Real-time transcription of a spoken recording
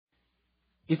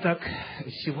Итак,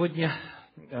 сегодня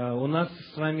у нас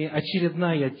с вами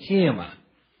очередная тема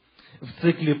в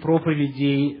цикле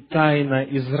проповедей «Тайна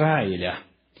Израиля».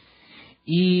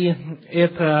 И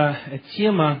эта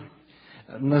тема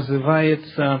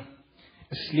называется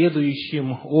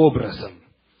следующим образом.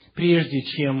 Прежде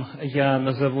чем я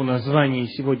назову название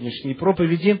сегодняшней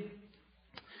проповеди,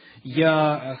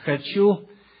 я хочу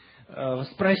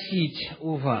спросить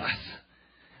у вас,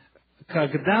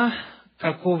 когда,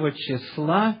 какого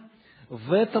числа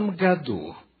в этом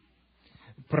году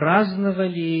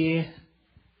праздновали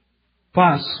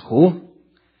Пасху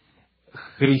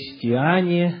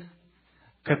христиане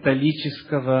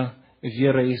католического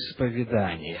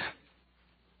вероисповедания?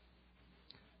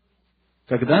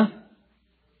 Когда?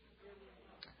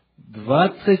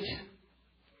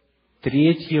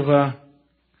 23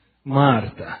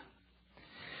 марта.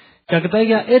 Когда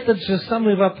я этот же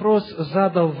самый вопрос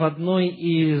задал в одной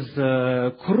из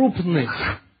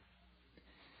крупных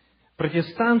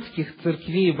протестантских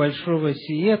церквей Большого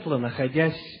Сиэтла,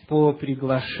 находясь по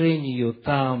приглашению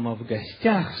там в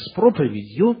гостях с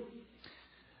проповедью,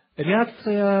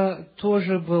 реакция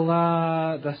тоже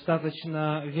была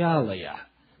достаточно вялая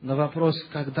на вопрос,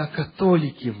 когда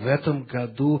католики в этом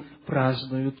году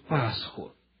празднуют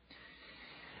Пасху.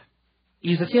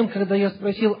 И затем, когда я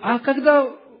спросил, а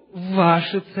когда в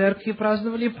вашей церкви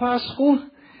праздновали Пасху,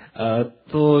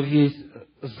 то весь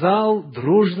зал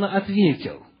дружно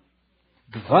ответил: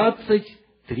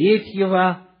 23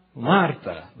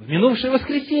 марта, в минувшее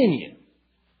воскресенье.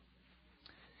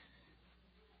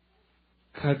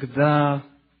 Когда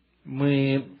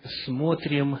мы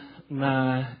смотрим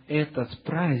на этот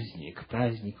праздник,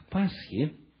 праздник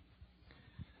Пасхи,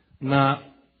 на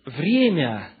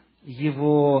время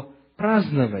его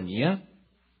празднования,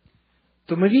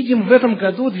 то мы видим в этом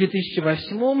году,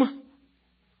 2008,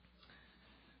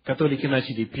 католики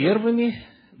начали первыми,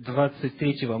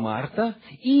 23 марта,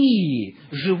 и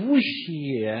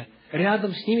живущие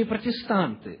рядом с ними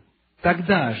протестанты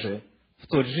тогда же, в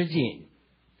тот же день.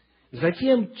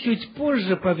 Затем, чуть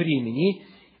позже по времени,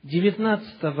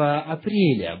 19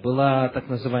 апреля была так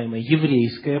называемая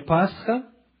еврейская Пасха,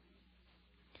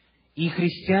 и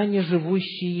христиане,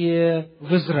 живущие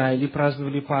в Израиле,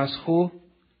 праздновали Пасху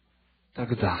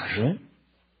тогда же,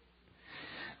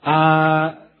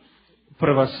 а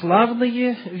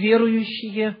православные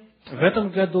верующие в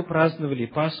этом году праздновали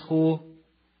Пасху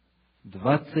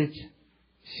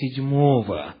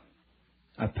 27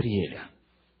 апреля.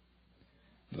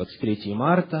 23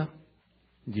 марта,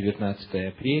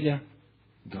 19 апреля,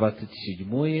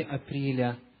 27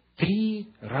 апреля – 3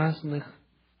 разных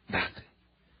даты.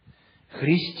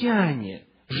 Христиане,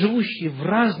 живущие в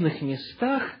разных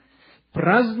местах,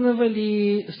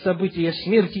 праздновали события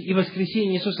смерти и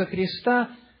воскресения Иисуса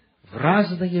Христа в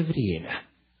разное время.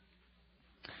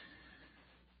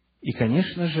 И,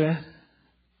 конечно же,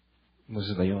 мы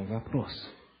задаем вопрос: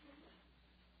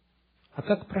 а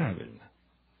как правильно?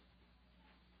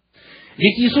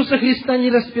 Ведь Иисуса Христа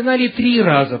не распинали 3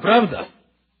 раза, правда?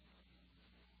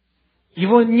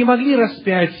 Его не могли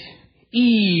распять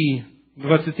и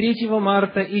 23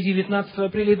 марта, и 19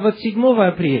 апреля, и 27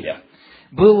 апреля.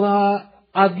 Было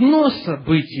одно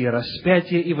событие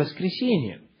распятия и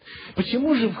воскресения.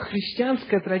 Почему же в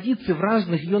христианской традиции, в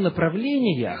разных ее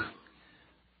направлениях,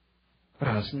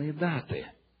 разные даты?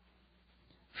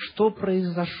 Что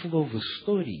произошло в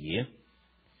истории,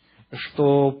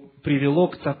 что привело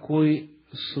к такой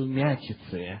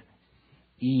сумятице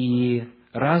и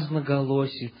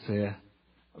разноголосице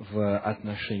в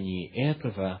отношении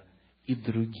этого и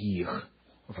других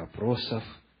вопросов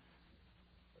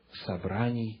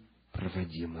собраний,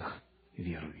 проводимых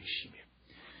верующими?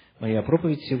 Моя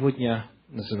проповедь сегодня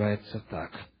называется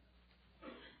так: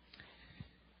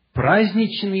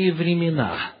 «Праздничные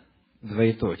времена,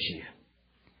 двоеточие,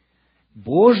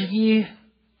 Божьи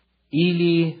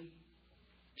или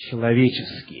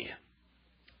человеческие».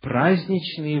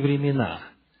 Праздничные времена,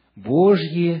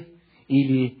 Божьи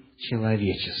или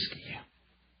человеческие.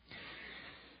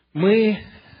 Мы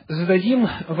зададим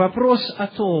вопрос о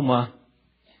том,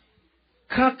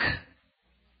 как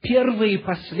первые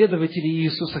последователи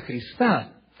Иисуса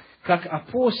Христа, как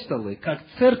апостолы, как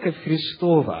Церковь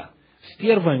Христова в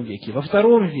первом веке, во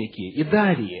втором веке и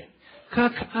далее,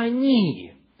 как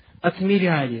они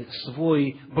отмеряли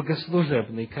свой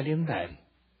богослужебный календарь.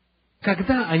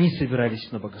 Когда они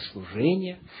собирались на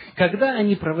богослужение, когда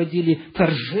они проводили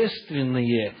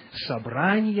торжественные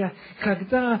собрания,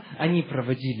 когда они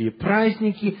проводили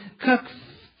праздники, как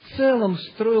в целом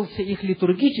строился их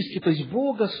литургический, то есть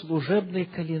богослужебный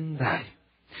календарь.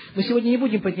 Мы сегодня не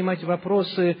будем поднимать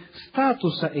вопросы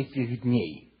статуса этих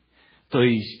дней, То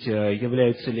есть,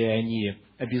 являются ли они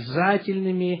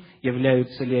обязательными,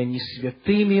 являются ли они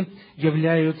святыми,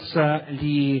 являются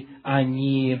ли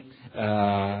они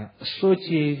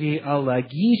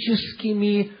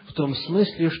сотериологическими, в том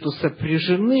смысле, что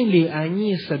сопряжены ли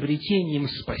они с обретением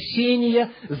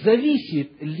спасения,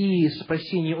 зависит ли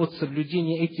спасение от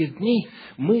соблюдения этих дней,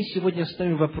 мы сегодня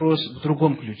ставим вопрос в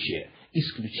другом ключе,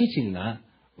 исключительно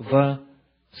в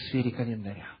сфере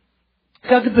календаря.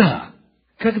 Когда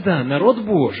народ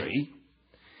Божий,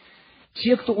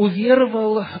 те, кто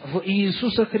уверовал в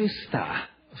Иисуса Христа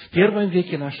в первом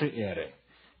веке нашей эры,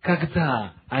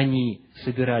 когда они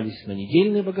собирались на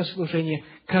недельные богослужения,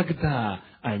 когда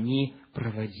они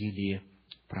проводили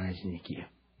праздники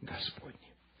Господни.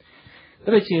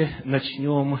 Давайте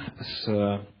начнем с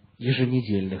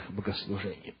еженедельных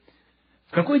богослужений.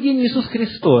 В какой день Иисус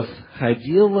Христос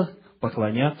ходил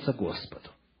поклоняться Господу?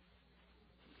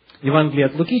 Евангелие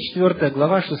от Луки, 4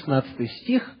 глава, 16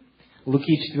 стих.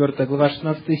 Луки, 4 глава,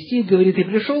 16 стих говорит: «И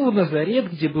пришел в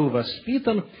Назарет, где был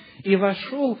воспитан, и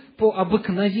вошел по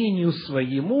обыкновению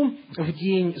своему в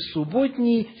день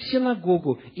субботний в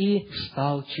синагогу и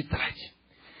стал читать».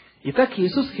 Итак,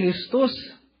 Иисус Христос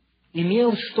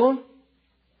имел что?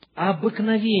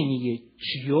 Обыкновение.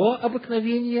 Чье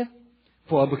обыкновение?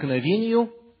 По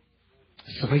обыкновению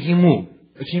своему.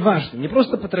 Очень важно. Не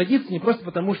просто по традиции, не просто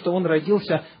потому, что он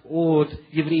родился от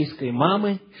еврейской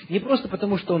мамы, не просто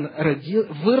потому, что он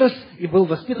вырос и был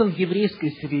воспитан в еврейской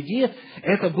среде.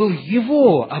 Это был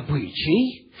его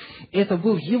обычай, это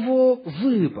был его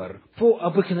выбор. По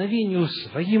обыкновению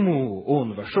своему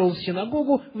он вошел в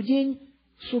синагогу в день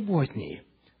субботний.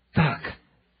 Так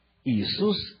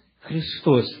Иисус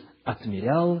Христос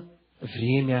отмерял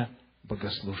время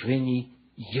богослужений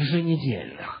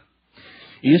еженедельных.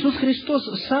 Иисус Христос,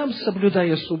 сам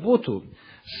соблюдая субботу,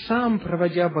 сам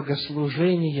проводя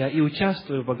богослужения и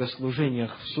участвуя в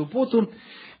богослужениях в субботу,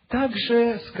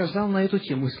 также сказал на эту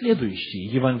тему следующее.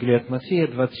 Евангелие от Матфея,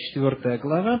 24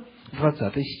 глава,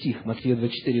 20 стих, Матфея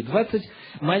 24, 20.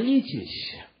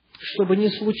 «Молитесь, чтобы не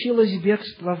случилось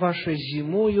бегство ваше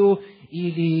зимою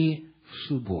или в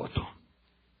субботу».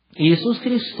 Иисус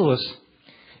Христос,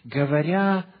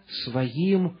 говоря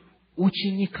своим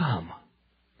ученикам,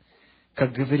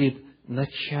 как говорит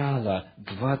начало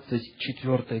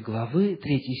 24 главы,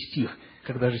 3 стих,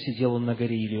 «Когда же сидел он на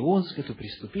горе Илионской, то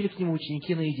приступили к нему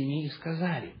ученики наедине и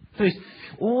сказали». То есть,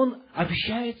 он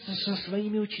общается со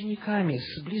своими учениками,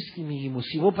 с близкими ему, с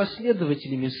его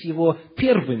последователями, с его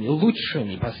первыми,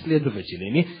 лучшими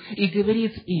последователями, и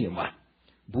говорит им: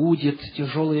 «Будет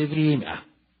тяжелое время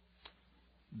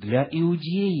для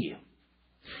Иудеи,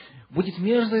 будет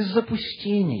мерзость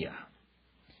запустения,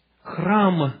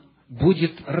 храм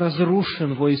будет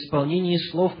разрушен во исполнении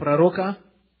слов пророка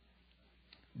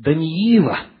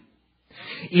Даниила.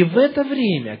 И в это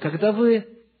время, когда вы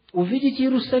увидите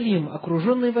Иерусалим,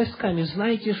 окруженный войсками,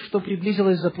 знайте, что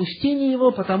приблизилось запустение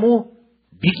его, потому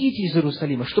бегите из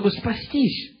Иерусалима, чтобы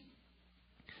спастись».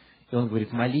 И он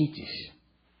говорит: молитесь,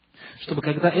 чтобы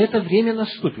когда это время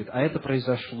наступит, а это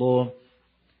произошло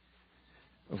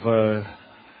в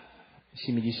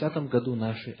 70-м году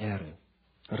нашей эры,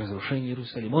 разрушение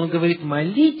Иерусалима. Он говорит: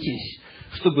 молитесь,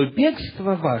 чтобы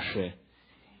бегство ваше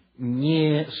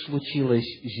не случилось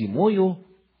зимою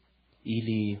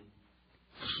или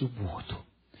в субботу.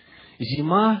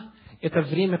 Зима – это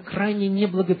время крайне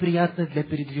неблагоприятное для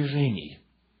передвижений.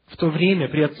 В то время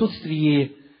при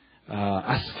отсутствии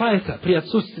асфальта, при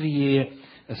отсутствии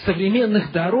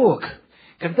современных дорог,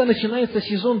 когда начинается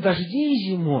сезон дождей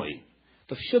зимой,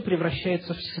 то все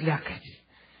превращается в слякоть.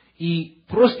 И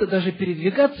просто даже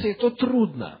передвигаться это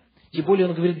трудно. Тем более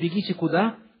он говорит: бегите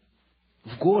куда?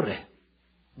 В горы.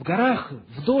 В горах,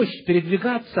 в дождь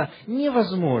передвигаться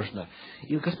невозможно.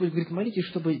 И Господь говорит: молитесь,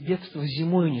 чтобы бегство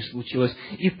зимой не случилось.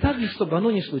 И также, чтобы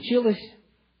оно не случилось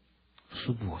в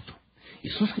субботу.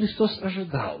 Иисус Христос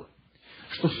ожидал,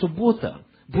 что суббота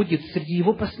будет среди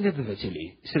Его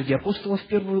последователей, среди апостолов в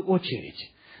первую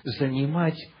очередь,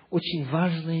 занимать очень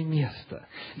важное место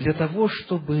для того,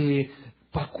 чтобы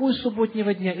покой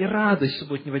субботнего дня и радость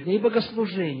субботнего дня, и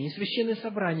богослужение, и священное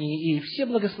собрание, и все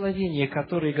благословения,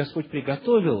 которые Господь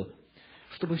приготовил,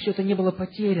 чтобы все это не было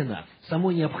потеряно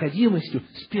самой необходимостью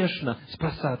спешно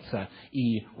спасаться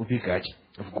и убегать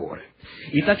в горы.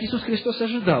 Итак, Иисус Христос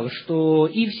ожидал, что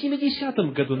и в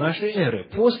 70-м году нашей эры,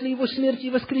 после Его смерти и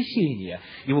воскресения,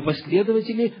 Его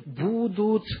последователи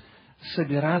будут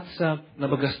собираться на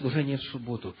богослужение в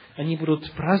субботу. Они будут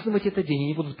праздновать этот день,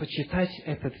 они будут почитать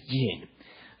этот день.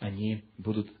 Они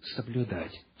будут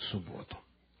соблюдать субботу.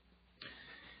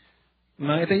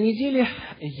 На этой неделе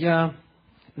я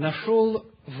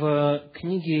нашел в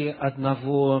книге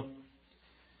одного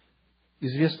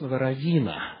известного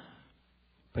раввина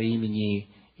по имени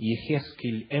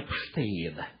Ехескель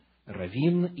Эпштейн,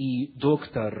 раввин и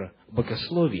доктор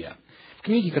богословия, в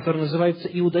книге, которая называется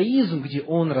 «Иудаизм», где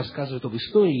он рассказывает об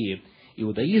истории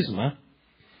иудаизма,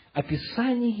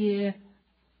 описание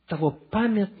того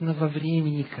памятного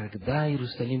времени, когда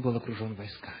Иерусалим был окружен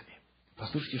войсками.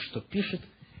 Послушайте, что пишет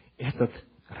этот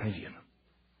раввин.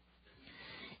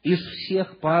 Из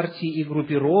всех партий и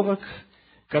группировок,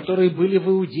 которые были в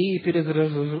Иудее перед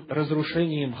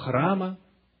разрушением храма,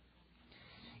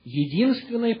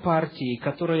 единственной партией,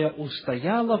 которая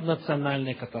устояла в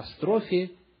национальной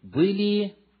катастрофе,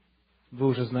 были, вы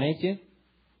уже знаете,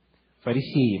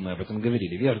 фарисеи, мы об этом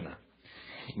говорили, верно?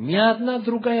 Ни одна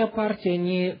другая партия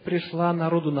не пришла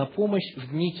народу на помощь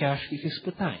в дни тяжких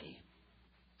испытаний.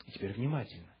 И теперь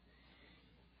внимательно.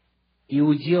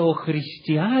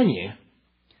 Иудео-христиане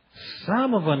с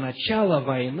самого начала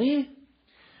войны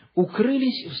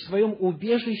укрылись в своем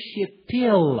убежище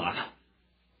Пелла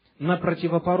на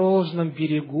противоположном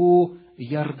берегу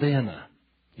Иордана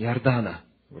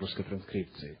в русской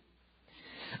транскрипции.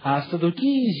 А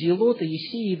саддукеи, зелоты,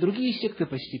 ессеи и другие секты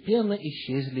постепенно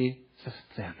исчезли со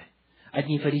сцены.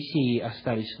 Одни фарисеи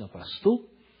остались на посту,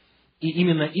 и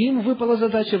именно им выпала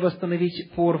задача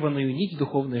восстановить порванную нить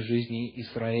духовной жизни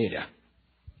Израиля.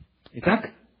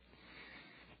 Итак,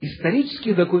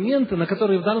 исторические документы, на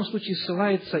которые в данном случае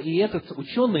ссылается и этот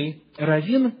ученый,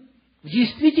 раввин, в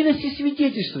действительности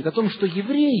свидетельствуют о том, что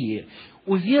евреи,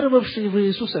 уверовавшие в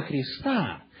Иисуса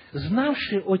Христа,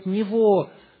 знавшие от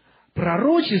Него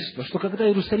пророчество, что когда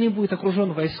Иерусалим будет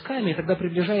окружен войсками, тогда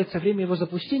приближается время его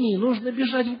запустения, и нужно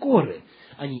бежать в горы,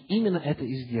 они именно это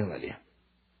и сделали.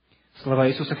 Слова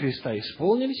Иисуса Христа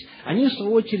исполнились, они, в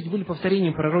свою очередь, были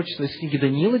повторением пророчества из книги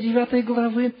Даниила, 9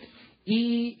 главы,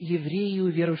 и евреи,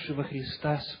 уверовавшие во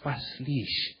Христа,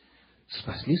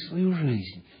 спасли свою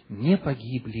жизнь, не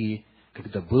погибли,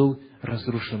 когда был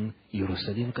разрушен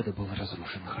Иерусалим, когда был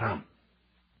разрушен храм.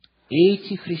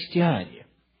 Эти христиане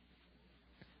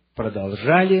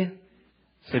продолжали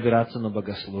собираться на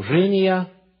богослужения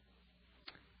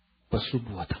по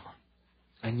субботам.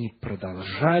 Они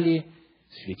продолжали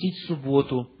светить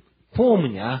субботу,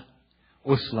 помня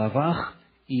о словах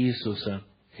Иисуса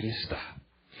Христа.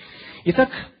 Итак,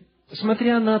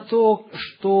 смотря на то,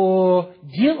 что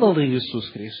делал Иисус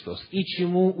Христос и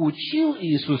чему учил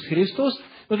Иисус Христос,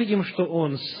 мы видим, что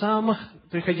Он сам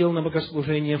приходил на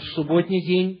богослужение в субботний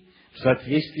день, в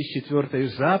соответствии с 4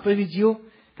 заповедью,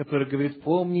 которая говорит: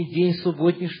 «Помни день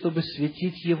субботний, чтобы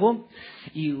светить его».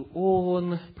 И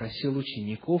Он просил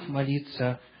учеников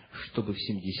молиться, чтобы в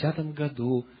 70-м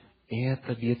году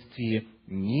это бедствие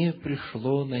не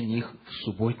пришло на них в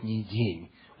субботний день.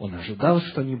 Он ожидал,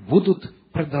 что они будут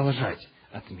продолжать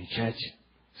отмечать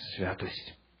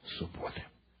святость субботы.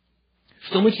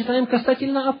 Что мы читаем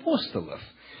касательно апостолов,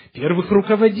 первых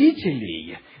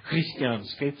руководителей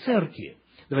христианской церкви?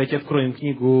 Давайте откроем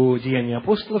книгу «Деяния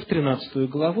апостолов», 13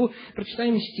 главу,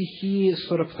 прочитаем стихи с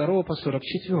 42 по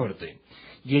 44.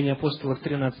 Деяния апостолов,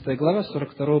 13 глава,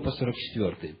 42 по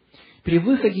 44. «При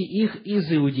выходе их из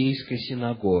иудейской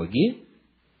синагоги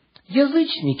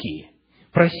язычники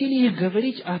просили их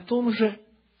говорить о том же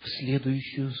в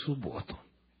следующую субботу».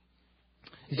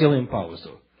 Сделаем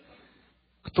паузу.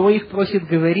 Кто их просит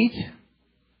говорить?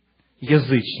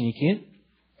 Язычники.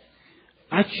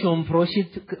 О чем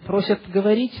просят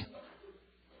говорить?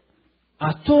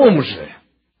 О том же.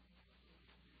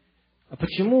 А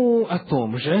почему о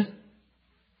том же?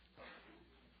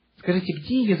 Скажите,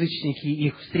 где язычники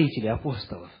их встретили,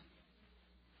 апостолов?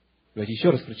 Давайте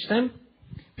еще раз прочитаем.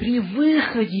 При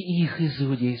выходе их из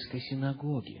иудейской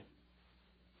синагоги.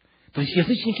 То есть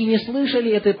язычники не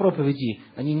слышали этой проповеди,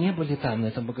 они не были там, на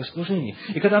этом богослужении.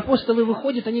 И когда апостолы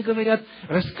выходят, они говорят: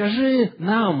 расскажи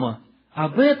нам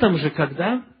об этом же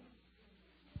когда?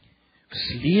 В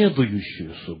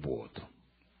следующую субботу.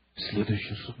 В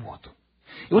следующую субботу.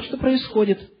 И вот что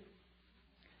происходит.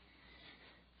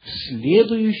 В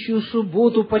следующую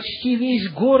субботу почти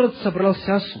весь город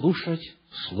собрался слушать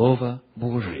Слово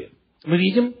Божие. Мы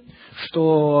видим,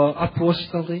 что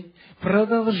апостолы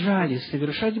продолжали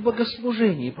совершать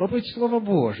богослужение и проповедь Слова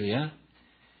Божия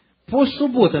по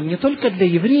субботам не только для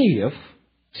евреев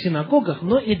в синагогах,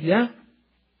 но и для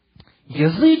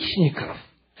язычников.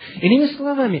 Иными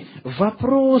словами,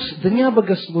 вопрос дня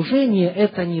богослужения –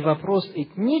 это не вопрос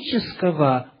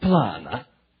этнического плана,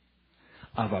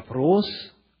 а вопрос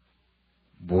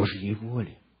Божьей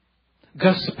воли.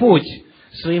 Господь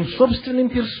своим собственным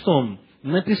перстом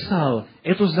написал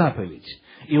эту заповедь,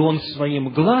 и Он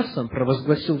своим гласом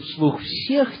провозгласил вслух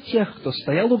всех тех, кто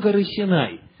стоял у горы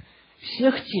Синай: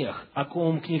 всех тех, о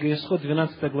ком книга Исход,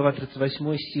 12 глава,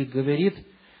 38 стих говорит,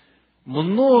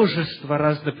 множество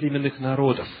разноплеменных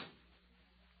народов.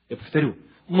 Я повторю,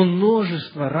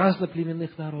 множество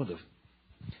разноплеменных народов.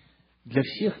 Для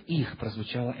всех их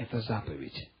прозвучала эта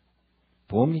заповедь.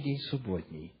 Помни день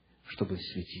субботний, чтобы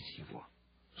светить его.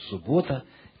 Суббота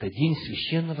 – это день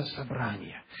священного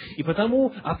собрания. И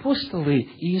потому апостолы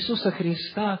Иисуса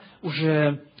Христа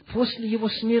уже после Его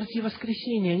смерти и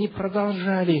воскресения, они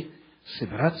продолжали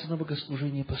собираться на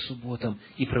богослужение по субботам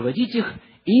и проводить их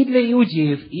и для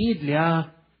иудеев, и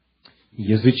для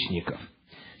язычников.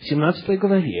 В 17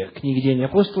 главе книги Деяний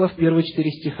апостолов первые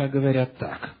 4 стиха говорят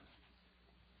так.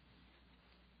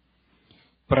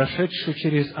 «Прошедшие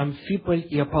через Амфиполь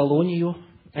и Аполлонию,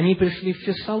 они пришли в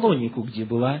Фессалонику, где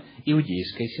была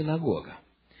иудейская синагога.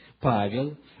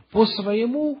 Павел по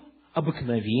своему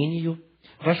обыкновению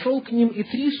вошел к ним и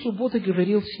 3 субботы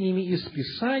говорил с ними из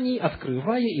Писаний,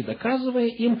 открывая и доказывая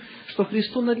им, что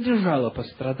Христу надлежало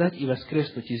пострадать и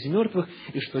воскреснуть из мертвых,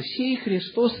 и что сей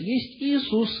Христос есть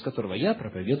Иисус, которого я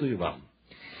проповедую вам.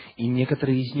 И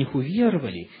некоторые из них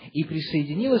уверовали, и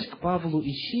присоединилось к Павлу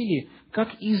и Силе,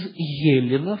 как из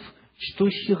еллинов,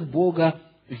 чтущих Бога,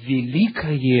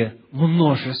 великое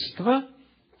множество,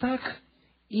 так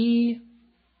и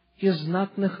из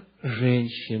знатных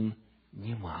женщин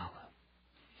немало».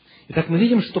 Итак, мы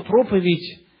видим, что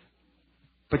проповедь,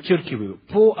 подчеркиваю,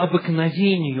 по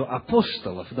обыкновению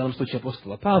апостолов, в данном случае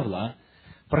апостола Павла,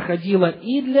 проходила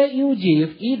и для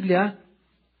иудеев, и для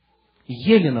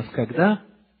еллинов, когда?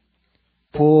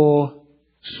 По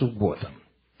субботам.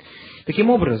 Таким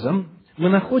образом, мы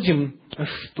находим,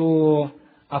 что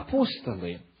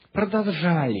апостолы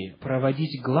продолжали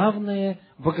проводить главное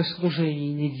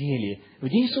богослужение недели в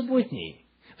день субботний,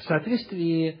 в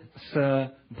соответствии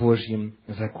с Божьим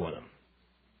законом.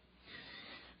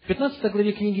 В 15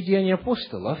 главе книги Деяний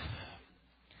апостолов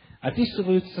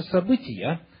описываются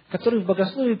события, которые в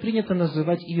богословии принято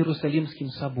называть Иерусалимским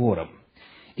собором.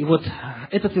 И вот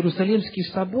этот Иерусалимский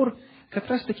собор как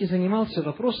раз-таки занимался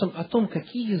вопросом о том,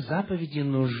 какие заповеди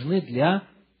нужны для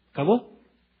кого?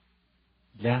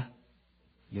 Для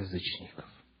язычников.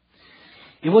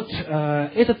 И вот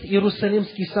этот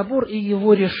Иерусалимский собор и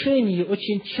его решения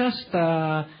очень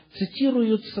часто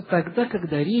цитируются тогда,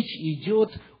 когда речь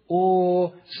идет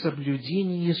о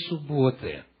соблюдении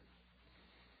субботы.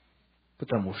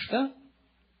 Потому что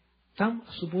там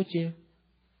о субботе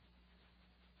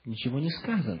ничего не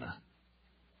сказано,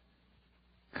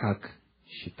 как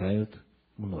считают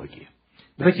многие.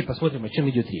 Давайте посмотрим, о чем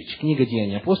идет речь. Книга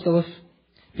Деяний апостолов,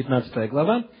 15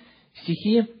 глава,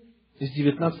 стихи с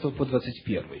 19 по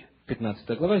 21.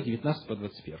 15 глава, с 19 по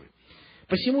 21.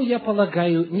 «Посему я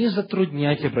полагаю не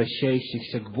затруднять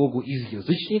обращающихся к Богу из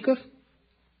язычников,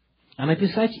 а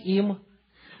написать им,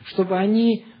 чтобы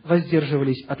они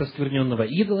воздерживались от оскверненного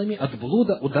идолами, от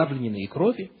блуда, удавленной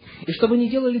крови, и чтобы не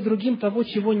делали другим того,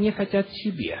 чего не хотят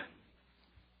себе».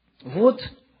 Вот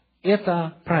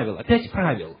это правило, 5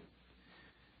 правил.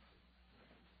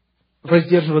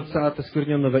 Воздерживаться от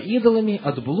оскверненного идолами,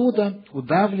 от блуда,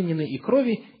 удавленной и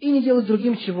крови, и не делать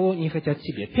другим, чего не хотят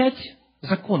себе. 5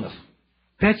 законов,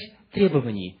 5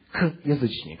 требований к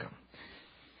язычникам.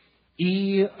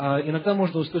 И иногда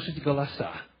можно услышать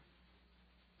голоса.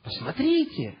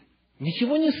 Посмотрите,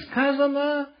 ничего не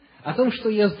сказано о том, что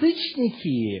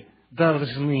язычники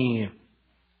должны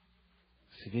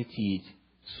светить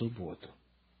субботу.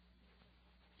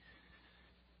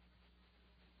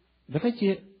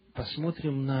 Давайте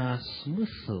посмотрим на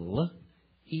смысл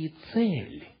и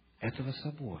цель этого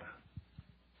собора.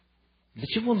 Для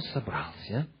чего он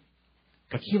собрался?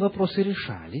 Какие вопросы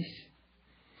решались?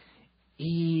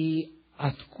 И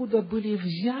откуда были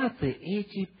взяты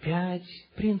эти 5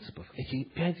 принципов, эти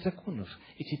 5 законов,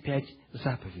 эти 5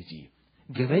 заповедей?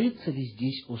 Говорится ли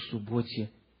здесь о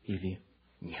субботе или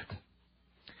нет?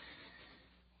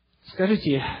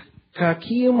 Скажите,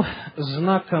 каким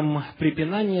знаком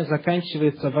препинания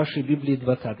заканчивается в вашей Библии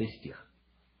 20 стих?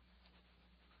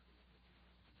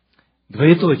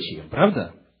 Двоеточие,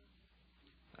 правда?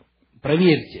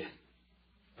 Проверьте.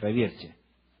 Проверьте.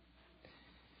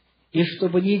 «И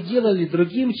чтобы не делали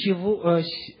другим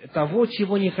того,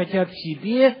 чего не хотят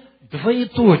себе»,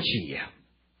 двоеточие.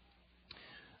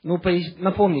 Ну,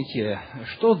 напомните,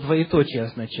 что двоеточие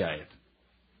означает?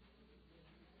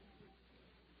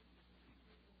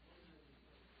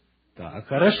 Так,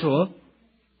 хорошо.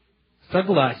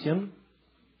 Согласен.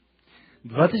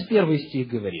 21 стих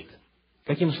говорит.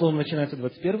 Каким словом начинается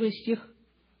 21 стих?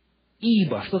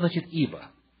 «Ибо». Что значит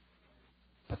 «ибо»?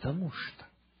 Потому что.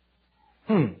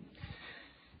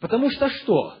 Потому что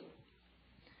что?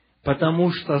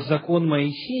 Потому что закон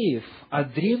Моисеев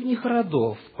от древних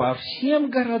родов по всем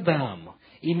городам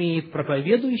имеет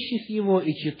проповедующих его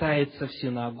и читается в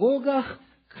синагогах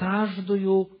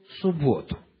каждую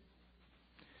субботу.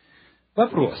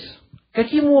 Вопрос.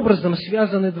 Каким образом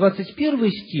связаны 21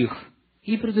 стих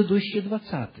и предыдущие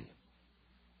 20?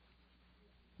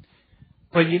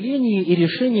 Повеление и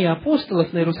решение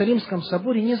апостолов на Иерусалимском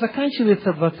соборе не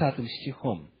заканчивается 20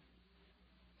 стихом.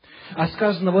 А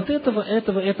сказано, вот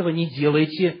этого не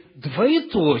делайте,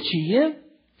 двоеточие,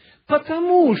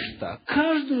 потому что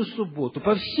каждую субботу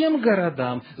по всем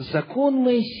городам закон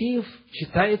Моисеев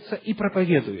читается и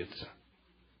проповедуется.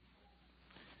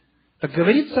 Так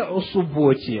говорится о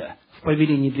субботе в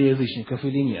повелении для язычников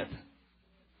или нет?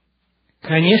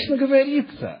 Конечно,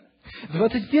 говорится.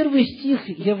 21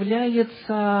 стих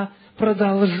является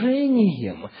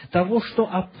продолжением того, что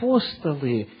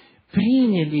апостолы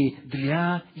приняли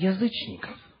для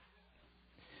язычников.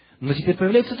 Но теперь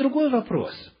появляется другой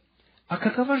вопрос. А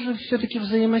какова же все-таки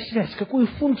взаимосвязь? Какую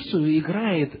функцию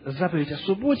играет заповедь о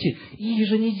субботе и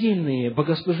еженедельные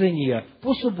богослужения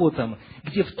по субботам,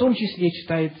 где в том числе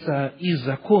читается и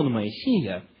закон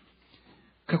Моисея?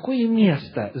 Какое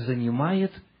место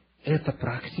занимает эта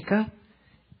практика,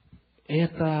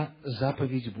 эта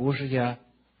заповедь Божия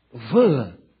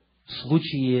в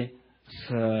случае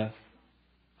с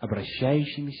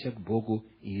обращающимися к Богу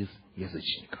из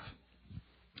язычников?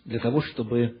 Для того,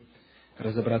 чтобы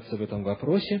разобраться в этом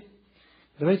вопросе,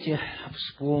 давайте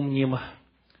вспомним,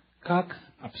 как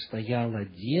обстояло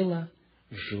дело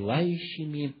с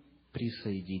желающими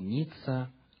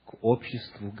присоединиться к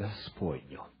обществу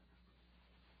Господню.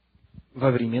 Во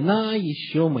времена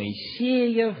еще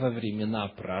Моисея, во времена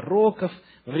пророков,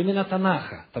 во времена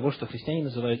Танаха, того, что христиане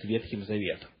называют Ветхим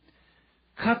Заветом.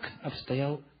 Как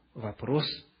обстоял вопрос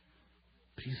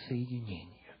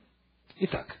присоединения?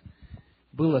 Итак,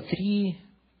 было 3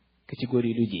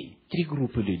 категории людей, 3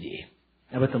 группы людей.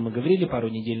 Об этом мы говорили пару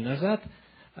недель назад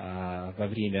во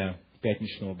время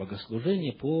пятничного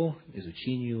богослужения по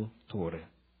изучению Торы.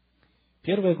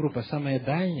 Первая группа, самая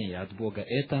дальняя от Бога,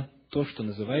 это то, что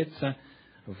называется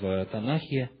в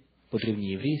Танахе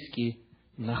по-древнееврейски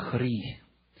нахри.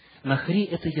 Нахри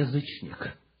 – это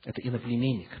язычник, это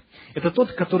иноплеменник. Это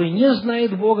тот, который не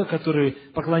знает Бога, который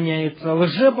поклоняется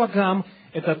лжебогам.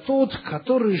 Это тот,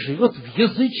 который живет в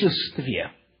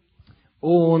язычестве.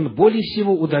 Он более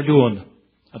всего удален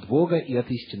от Бога и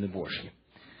от истины Божьей.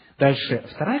 Дальше,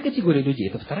 вторая категория людей,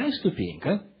 это вторая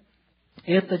ступенька,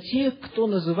 это те, кто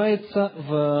называется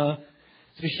в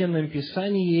Священном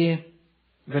Писании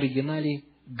в оригинале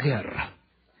гер.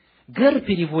 Гер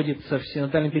переводится в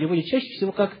синодальном переводе чаще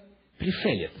всего как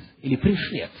пришелец или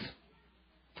пришлец.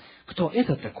 Кто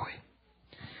это такой?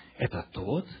 Это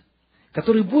тот,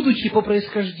 который, будучи по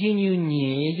происхождению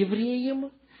не евреем,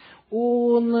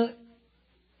 он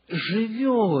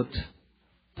живет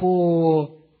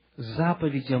по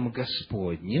заповедям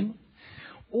Господним,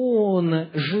 он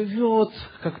живет,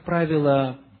 как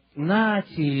правило, на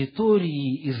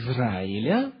территории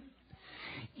Израиля,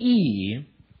 и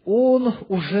он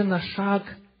уже на шаг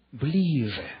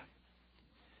ближе.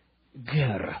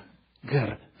 Гер,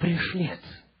 пришлец.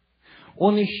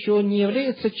 Он еще не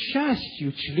является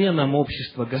частью, членом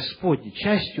общества Господня,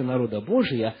 частью народа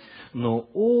Божия, но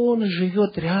он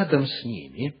живет рядом с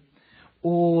ними,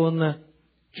 он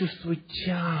чувствует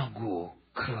тягу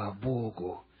к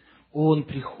Богу, он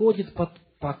приходит под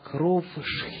покров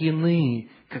шхины,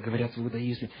 как говорят в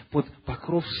иудаизме, под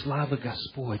покров славы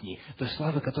Господней, той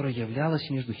славы, которая являлась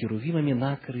между херувимами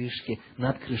на крышке,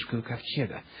 над крышкой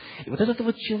ковчега. И вот этот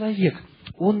вот человек,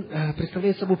 он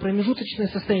представляет собой промежуточное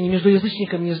состояние между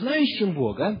язычником, не знающим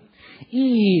Бога,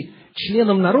 и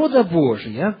членом народа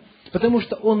Божия, потому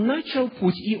что он начал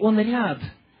путь, и он ряд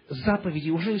заповедей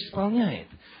уже исполняет,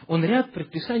 он ряд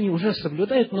предписаний уже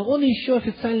соблюдает, но он еще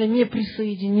официально не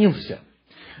присоединился.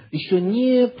 Еще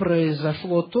не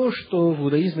произошло то, что в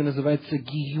иудаизме называется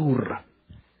гиюр.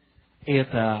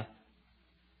 Это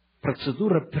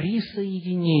процедура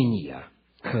присоединения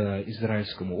к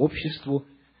израильскому обществу.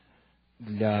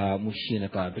 Для мужчин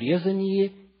это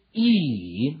обрезание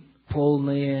и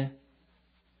полное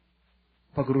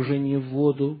погружение в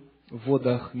воду, в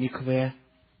водах микве.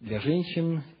 Для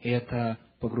женщин это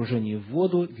погружение в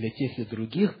воду, для тех и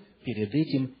других перед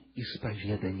этим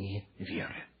исповедание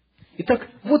веры. Итак,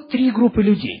 вот 3 группы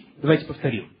людей. Давайте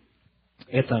повторим.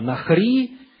 Это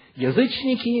нахри,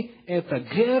 язычники, это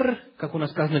гер, как у нас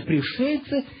сказано,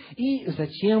 пришельцы, и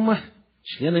затем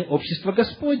члены общества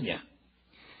Господня.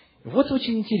 Вот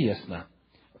очень интересно.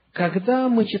 Когда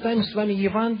мы читаем с вами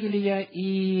Евангелия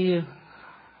и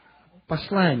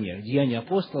послания, деяния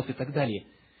апостолов и так далее,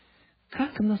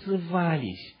 как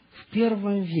назывались в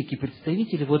первом веке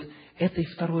представители вот этой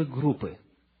второй группы,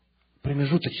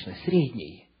 промежуточной,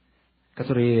 средней,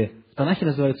 которые в Танахе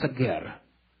называются гер?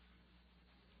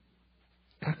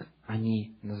 Как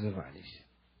они назывались?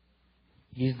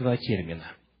 Есть два термина.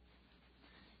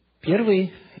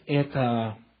 Первый –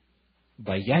 это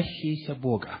боящиеся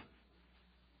Бога.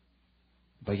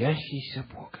 Боящиеся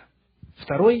Бога.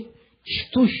 Второй –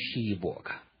 чтущие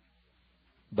Бога.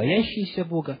 Боящиеся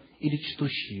Бога или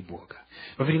чтущие Бога.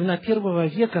 Во времена первого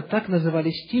века так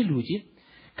назывались те люди,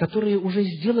 которые уже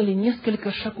сделали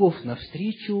несколько шагов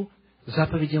навстречу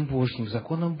заповедям Божьим,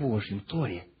 законам Божьим,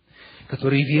 Торе,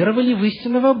 которые веровали в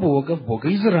истинного Бога, в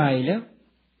Бога Израиля,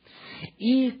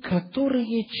 и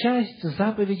которые часть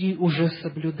заповедей уже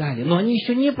соблюдали. Но они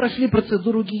еще не прошли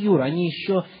процедуру гиюра, они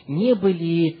еще не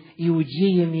были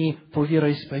иудеями по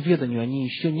вероисповеданию, они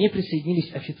еще не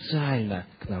присоединились официально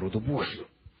к народу Божию.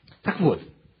 Так вот,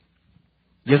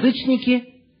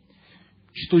 язычники,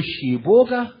 чтущие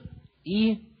Бога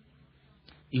и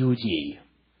иудеи.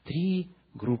 Три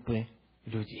группы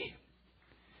людей.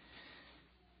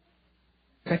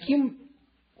 Каким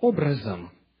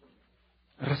образом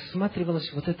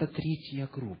рассматривалась вот эта третья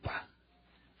группа?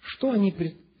 Что они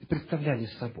представляли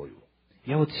собой?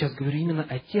 Я вот сейчас говорю именно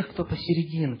о тех, кто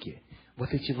посерединке.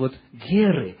 Вот эти вот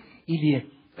геры, или,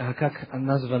 как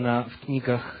названо в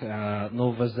книгах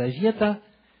Нового Завета,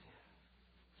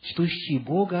 чтущие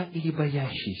Бога или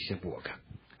боящиеся Бога.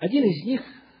 Один из них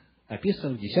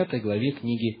описан в 10 главе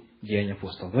книги Деяний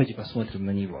апостолов. Давайте посмотрим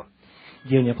на него.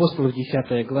 Деяния апостолов,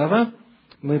 10 глава.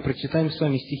 Мы прочитаем с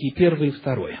вами стихи 1 и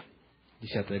 2.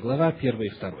 10 глава, 1 и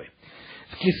 2.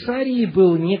 «В Кесарии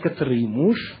был некоторый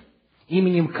муж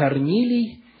именем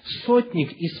Корнилий,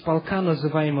 сотник из полка,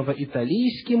 называемого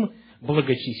Италийским,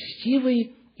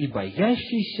 благочестивый и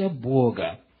боящийся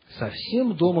Бога со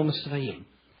всем домом своим,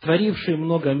 творивший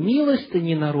много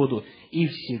милостыни народу и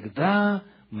всегда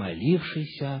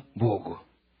молившийся Богу».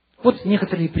 Вот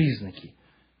некоторые признаки.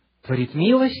 Творит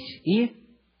милость и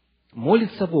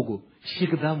молится Богу,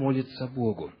 всегда молится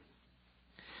Богу.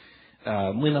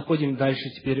 Мы находим дальше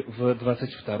теперь в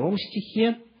 22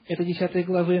 стихе этой 10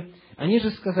 главы. «Они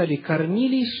же сказали: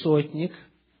 Корнилий сотник,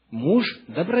 муж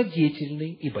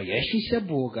добродетельный и боящийся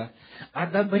Бога,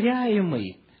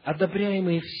 одобряемый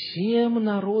всем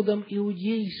народом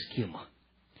иудейским,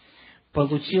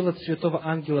 получил от святого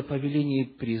ангела повеление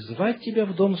призвать тебя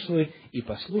в дом свой и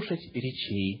послушать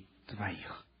речей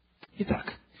твоих».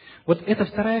 Итак, вот эта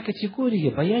вторая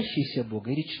категория, боящиеся Бога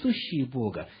или чтущие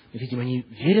Бога, видимо, они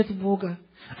верят в Бога,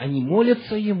 они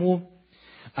молятся Ему,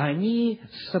 они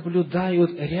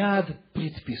соблюдают ряд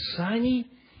предписаний,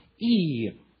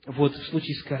 и вот в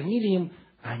случае с Корнилием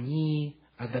они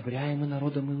одобряемы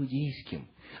народом иудейским.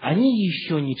 Они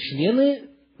еще не члены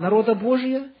народа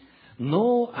Божия,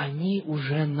 но они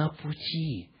уже на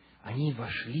пути, они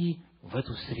вошли в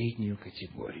эту среднюю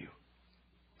категорию.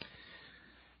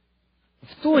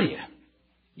 В Торе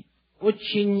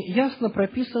очень ясно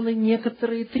прописаны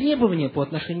некоторые требования по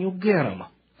отношению к герам,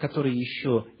 которые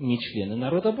еще не члены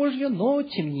народа Божьего, но,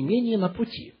 тем не менее, на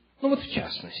пути. Ну вот, в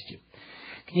частности,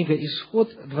 книга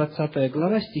Исход, 20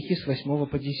 глава, стихи с 8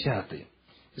 по 10.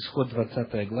 Исход,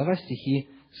 20 глава, стихи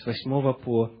с 8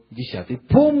 по 10.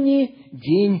 «Помни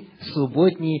день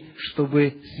субботний,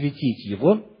 чтобы светить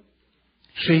его.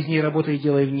 6 дней работай и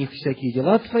делай в них всякие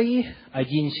дела твои, а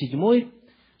день 7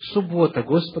 суббота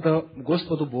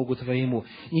Господу Богу твоему.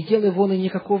 Не делай вон и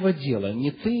никакого дела,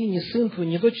 ни ты, ни сын твой,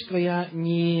 ни дочь твоя,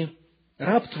 ни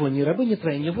раб твой, ни рабыня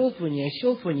твоя, ни вол твой, ни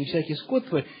осел твой, ни всякий скот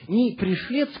твой, ни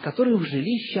пришлец, который в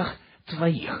жилищах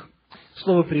твоих».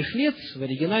 Слово «пришлец» в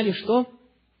оригинале что?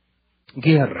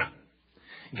 Гер.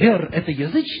 Гер – это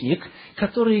язычник,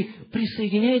 который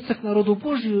присоединяется к народу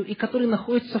Божию и который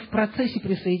находится в процессе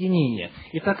присоединения.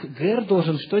 Итак, гер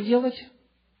должен что делать?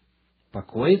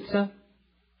 Покоиться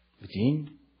в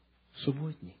день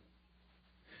субботний.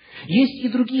 Есть и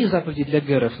другие заповеди для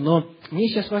геров, но мне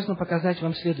сейчас важно показать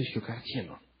вам следующую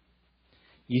картину.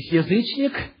 Есть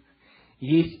язычник,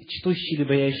 есть чтущий или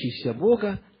боящийся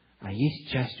Бога, а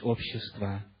есть часть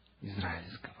общества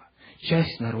израильского,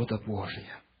 часть народа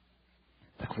Божия.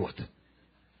 Так вот,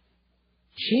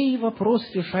 чей вопрос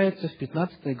решается в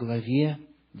 15 главе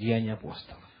Деяний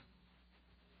апостолов?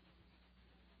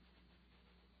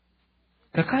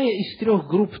 Какая из 3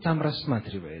 групп там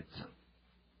рассматривается?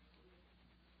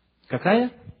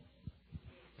 Какая?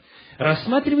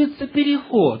 Рассматривается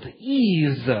переход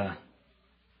из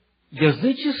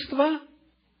язычества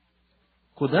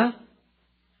куда?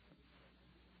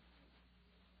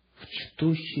 В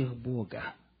чтущих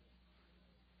Бога.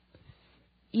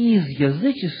 Из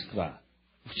язычества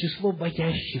в число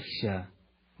боящихся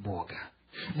Бога.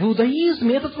 В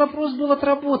иудаизме этот вопрос был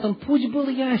отработан, путь был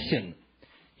ясен.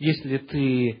 Если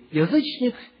ты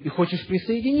язычник и хочешь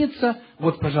присоединиться,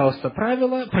 вот, пожалуйста,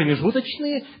 правила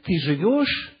промежуточные, ты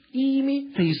живешь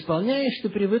ими, ты исполняешь, ты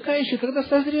привыкаешь, и когда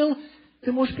созрел,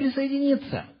 ты можешь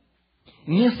присоединиться.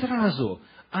 Не сразу,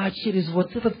 а через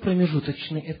вот этот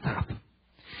промежуточный этап.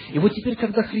 И вот теперь,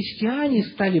 когда христиане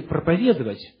стали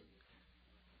проповедовать,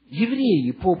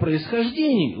 евреи по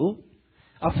происхождению,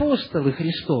 апостолы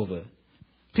Христовы,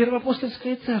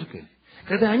 первоапостольская церковь,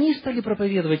 когда они стали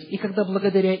проповедовать, и когда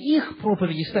благодаря их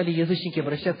проповеди стали язычники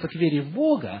обращаться к вере в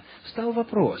Бога, встал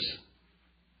вопрос,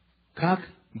 как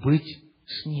быть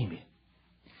с ними?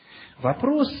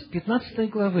 Вопрос 15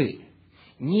 главы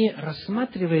не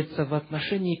рассматривается в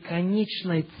отношении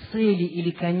конечной цели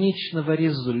или конечного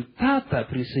результата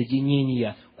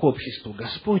присоединения к обществу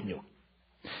Господню.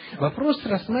 Вопрос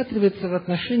рассматривается в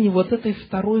отношении вот этой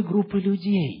второй группы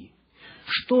людей.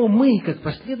 Что мы, как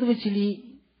последователи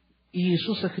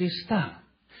Иисуса Христа,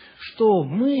 что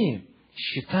мы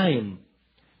считаем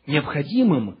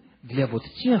необходимым для вот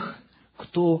тех,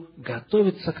 кто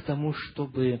готовится к тому,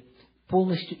 чтобы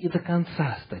полностью и до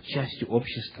конца стать частью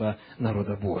общества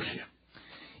народа Божия.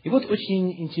 И вот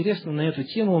очень интересно на эту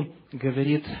тему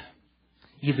говорит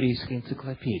еврейская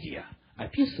энциклопедия,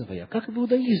 описывая, как в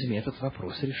иудаизме этот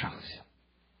вопрос решался.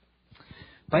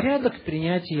 Порядок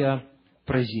принятия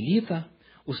прозелита,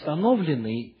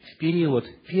 установленный в период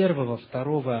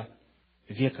 1-2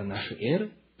 века нашей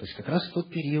эры, то есть как раз в тот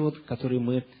период, который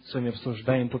мы с вами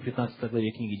обсуждаем по 15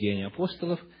 главе книги Деяний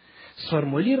апостолов,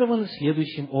 сформулирован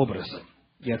следующим образом.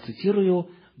 Я цитирую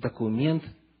документ,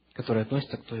 который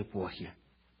относится к той эпохе.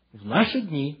 В наши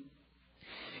дни,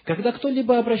 когда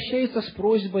кто-либо обращается с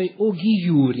просьбой о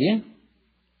гиюре,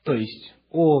 то есть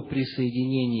о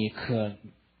присоединении к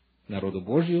народу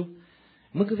Божию,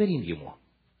 мы говорим ему: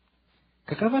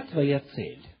 какова твоя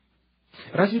цель?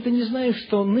 Разве ты не знаешь,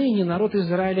 что ныне народ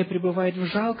Израиля пребывает в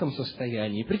жалком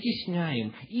состоянии,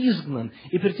 притесняем, изгнан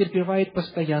и претерпевает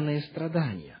постоянные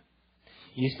страдания?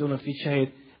 Если он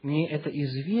отвечает: мне это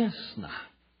известно,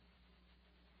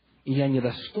 и я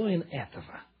недостоин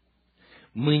этого,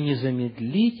 мы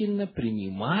незамедлительно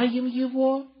принимаем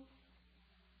его.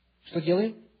 Что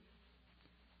делаем?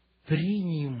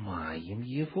 Принимаем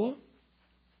его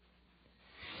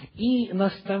и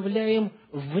наставляем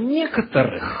в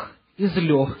некоторых из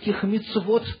легких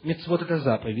мицвот, мицвот — это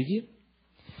заповеди,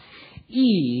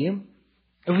 и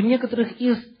в некоторых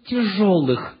из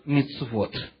тяжелых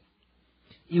мицвот,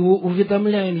 и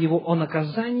уведомляем его о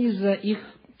наказании за их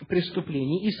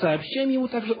преступления, и сообщаем ему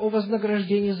также о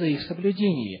вознаграждении за их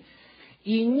соблюдение.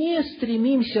 И не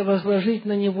стремимся возложить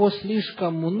на него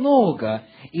слишком много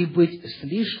и быть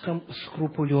слишком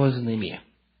скрупулезными.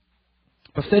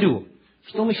 Повторю,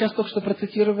 что мы сейчас только что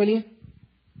процитировали?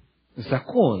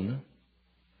 Закон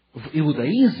в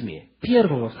иудаизме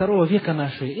 1-2 века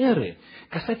нашей эры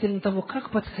касательно того,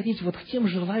 как подходить вот к тем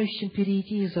желающим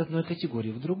перейти из одной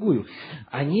категории в другую.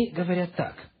 Они говорят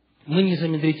так: мы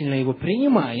незамедлительно его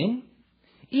принимаем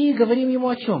и говорим ему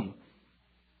о чем?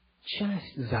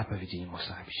 Часть заповедей ему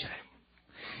сообщаем.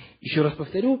 Еще раз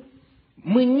повторю,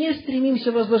 мы не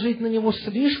стремимся возложить на него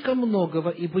слишком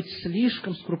многого и быть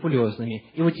слишком скрупулезными.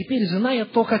 И вот теперь, зная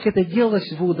то, как это делалось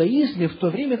в иудаизме в то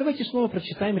время, давайте снова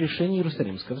прочитаем решение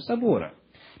Иерусалимского собора.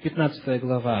 15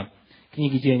 глава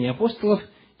книги Деяний апостолов,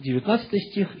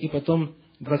 19 стих, и потом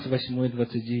 28 и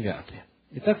 29.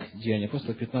 Итак, Деяния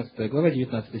апостолов, 15 глава,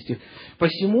 19 стих.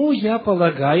 «Посему я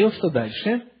полагаю, что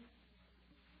дальше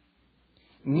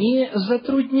не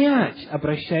затруднять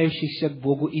обращающихся к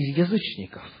Богу из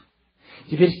язычников».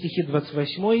 Теперь стихи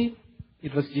 28 и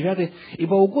 29.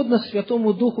 «Ибо угодно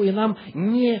Святому Духу и нам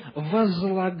не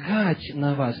возлагать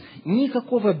на вас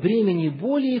никакого бремени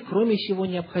более, кроме всего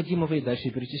необходимого», и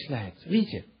дальше перечисляется.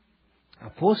 Видите,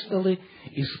 апостолы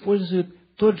используют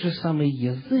тот же самый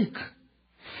язык,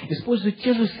 используют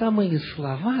те же самые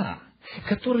слова,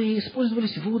 которые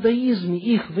использовались в иудаизме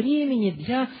их времени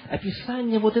для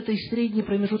описания вот этой средней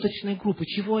промежуточной группы.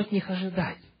 Чего от них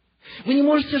ожидать? Вы не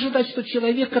можете ожидать, что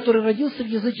человек, который родился в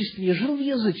язычестве и жил в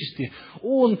язычестве,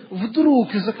 он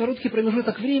вдруг за короткий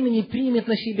промежуток времени примет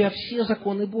на себя все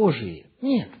законы Божии.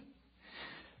 Нет.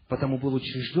 Потому был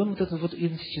учрежден вот этот вот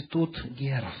институт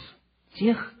геров,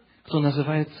 тех, кто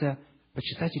называется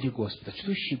почитатели Господа,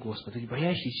 чтущие Господа или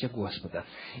боящиеся Господа.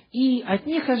 И от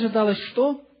них ожидалось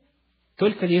что?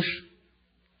 Только лишь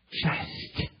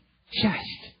часть.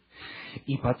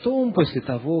 И потом, после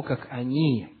того, как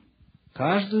они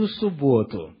каждую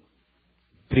субботу,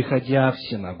 приходя в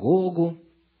синагогу,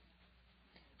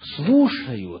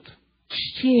 слушают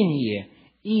чтение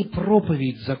и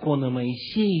проповедь закона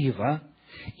Моисеева,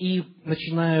 и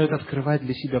начинают открывать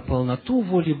для себя полноту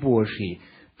воли Божьей,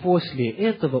 после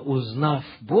этого, узнав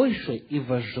больше и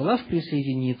возжелав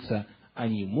присоединиться,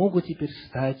 они могут теперь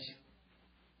встать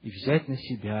и взять на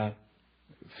себя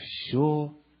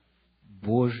все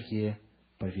Божье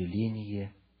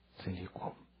повеление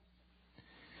целиком.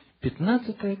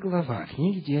 15 глава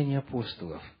книги «Деяния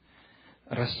апостолов»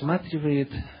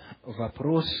 рассматривает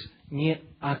вопрос не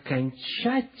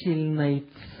окончательной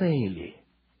цели,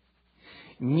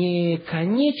 не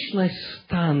конечной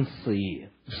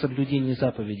станции в соблюдении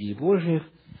заповедей Божьих,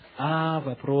 а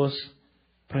вопрос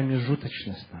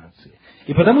промежуточной станции.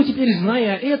 И потому теперь,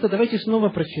 зная это, давайте снова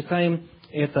прочитаем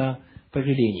это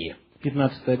повеление.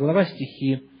 15 глава,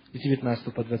 стихи с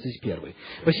 19 по 21.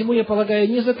 «Посему я полагаю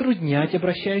не затруднять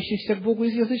обращающихся к Богу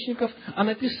из язычников, а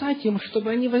написать им,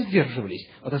 чтобы они воздерживались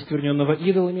от оскверненного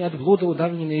идолами, от блуда,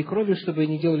 удавленной и крови, чтобы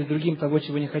не делали другим того,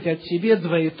 чего не хотят себе,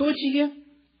 двоеточие,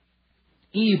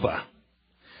 ибо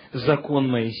закон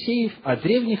Моисеев от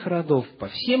древних родов по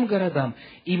всем городам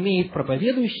имеет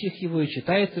проповедующих его и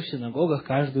читается в синагогах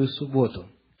каждую субботу».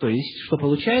 То есть, что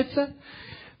получается?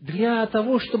 Для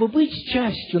того, чтобы быть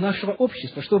частью нашего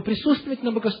общества, чтобы присутствовать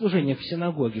на богослужениях в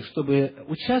синагоге, чтобы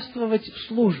участвовать в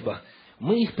службах,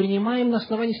 мы их принимаем на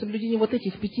основании соблюдения вот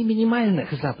этих 5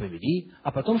 минимальных заповедей.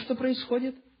 А потом что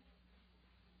происходит?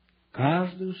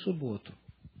 Каждую субботу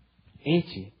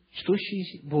эти,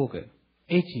 чтущие Бога,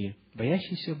 эти,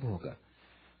 боящиеся Бога,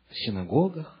 в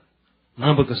синагогах,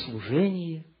 на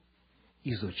богослужении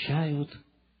изучают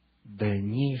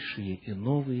дальнейшие и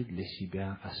новые для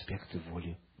себя аспекты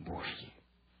воли Божьей.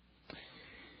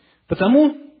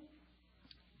 Потому,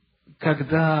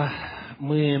 когда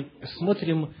мы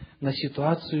смотрим на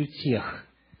ситуацию тех,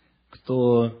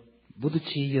 кто,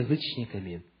 будучи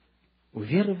язычниками,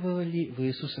 уверовали в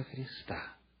Иисуса Христа,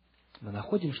 мы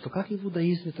находим, что, как и в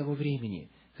иудаизме того времени,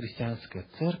 христианская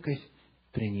церковь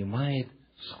принимает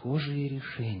схожие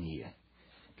решения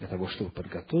для того, чтобы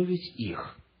подготовить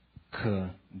их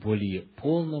к более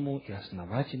полному и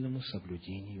основательному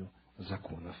соблюдению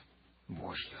законов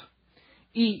Божьих.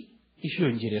 И еще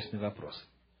интересный вопрос.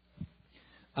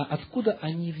 А откуда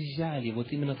они взяли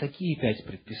вот именно такие 5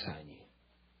 предписаний?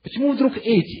 Почему вдруг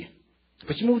эти?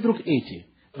 Почему вдруг эти?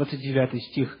 29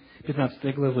 стих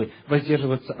 15 главы.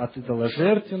 «Воздерживаться от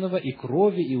идоложертвенного, и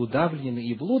крови, и удавленины,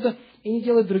 и блуда, и не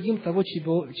делать другим того,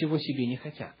 чего себе не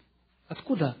хотят».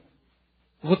 Откуда?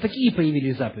 Вот такие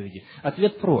появились заповеди.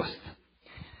 Ответ прост.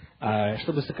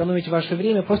 Чтобы сэкономить ваше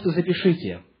время, просто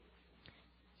запишите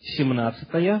 17,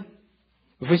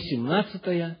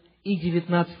 18 и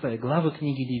 19 главы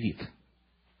книги Левит.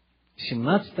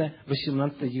 17,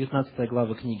 18, 19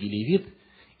 главы книги Левит,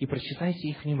 и прочитайте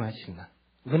их внимательно.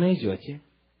 Вы найдете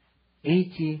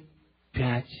эти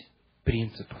 5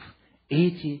 принципов,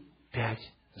 эти 5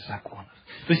 законов.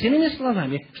 То есть, иными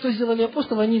словами, что сделали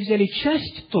апостолы? Они взяли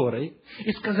часть Торы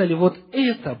и сказали, вот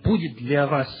это будет для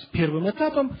вас первым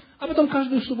этапом, а потом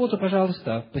каждую субботу,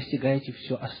 пожалуйста, постигайте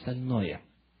все остальное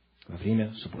во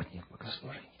время субботних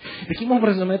богослужений. Таким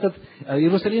образом, этот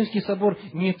Иерусалимский собор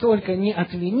не только не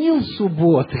отменил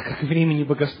субботы, как времени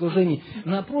богослужений,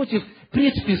 напротив,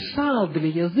 предписал для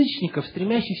язычников,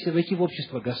 стремящихся войти в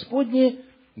общество Господне,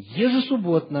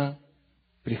 ежесубботно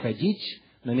приходить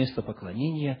на место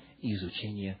поклонения и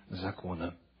изучения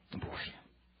закона Божьего.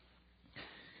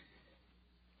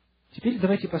 Теперь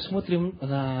давайте посмотрим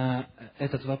на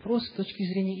этот вопрос с точки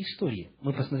зрения истории.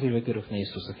 Мы посмотрели, во-первых, на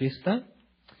Иисуса Христа,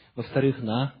 во-вторых,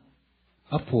 на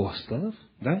апостолов,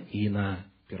 и на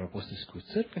первоапостольскую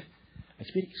церковь, а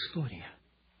теперь история.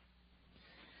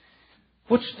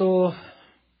 Вот что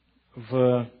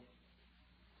в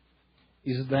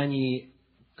издании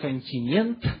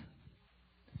 «Континент»,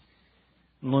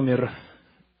 номер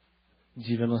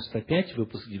 95,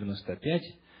 выпуск 95,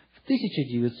 в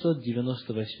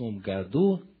 1998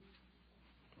 году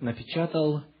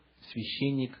напечатал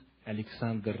священник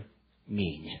Александр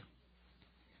Мейни.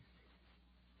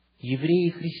 Евреи и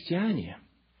христиане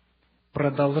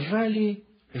продолжали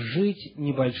жить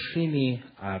небольшими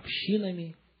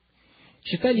общинами,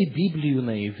 читали Библию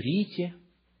на иврите.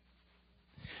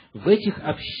 В этих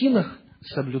общинах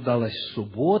соблюдалась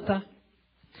суббота.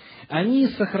 Они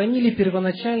сохранили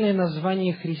первоначальное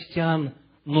название христиан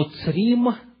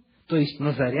Ноцрим, то есть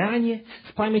назаряне,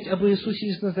 в память об Иисусе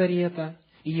из Назарета,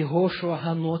 и Егошуа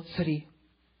га-Ноцри.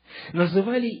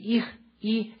 Называли их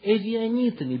и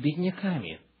эвионитами,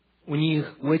 бедняками. У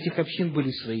этих общин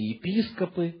были свои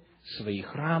епископы, свои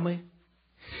храмы.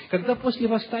 Когда после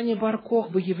восстания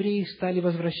Бар-Кохбы евреи стали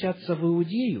возвращаться в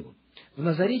Иудею, в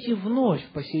Назарете вновь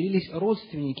поселились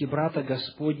родственники брата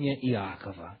Господня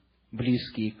Иакова.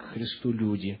 близкие к Христу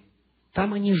люди.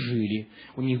 Там они жили,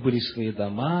 у них были свои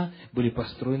дома, были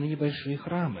построены небольшие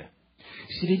храмы.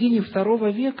 В середине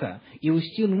II века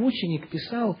Иустин Мученик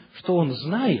писал, что он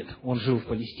знает, он жил в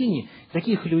Палестине,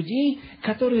 таких людей,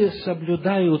 которые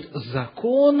соблюдают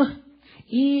закон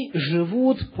и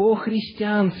живут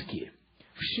по-христиански.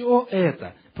 Все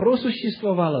это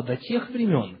просуществовало до тех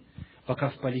времен, пока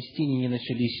в Палестине не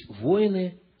начались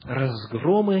войны,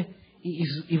 разгромы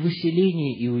и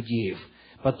выселение иудеев.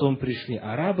 Потом пришли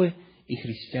арабы, и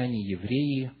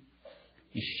христиане-евреи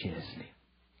исчезли.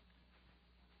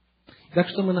 Так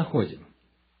что мы находим?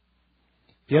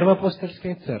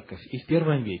 Первоапостольская церковь и в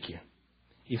I веке,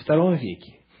 и в II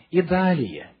веке, и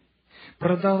далее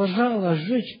продолжала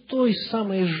жить той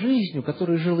самой жизнью,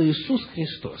 которой жил Иисус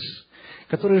Христос,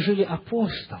 которой жили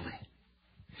апостолы.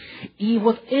 И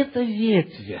вот эта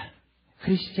ветвь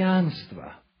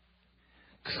христианства,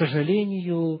 к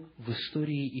сожалению, в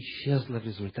истории исчезла в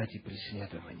результате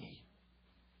преследований.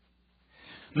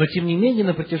 Но, тем не менее,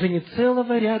 на протяжении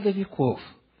целого ряда веков,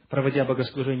 проводя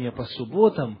богослужения по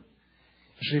субботам,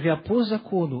 живя по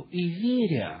закону и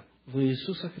веря в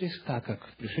Иисуса Христа как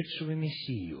в пришедшего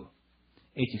Мессию,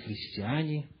 эти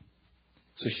христиане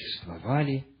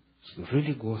существовали,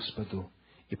 служили Господу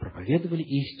и проповедовали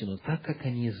истину так, как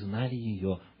они знали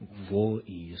ее во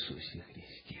Иисусе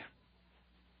Христе.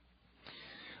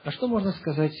 А что можно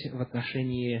сказать в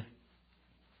отношении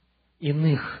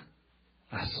иных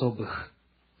особых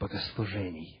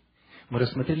богослужений? Мы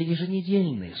рассмотрели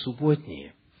еженедельные,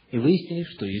 субботние, и выяснили,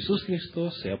 что Иисус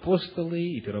Христос, и апостолы,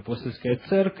 и первоапостольская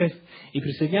церковь, и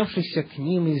присоединявшиеся к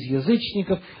ним из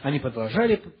язычников, они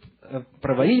продолжали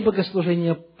проводить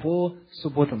богослужения по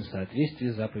субботам в соответствии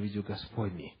с заповедью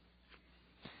Господней.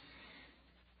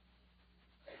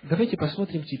 Давайте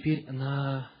посмотрим теперь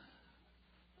на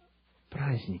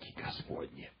праздники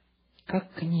Господни.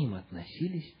 Как к ним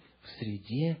относились в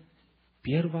среде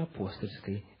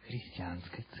первоапостольской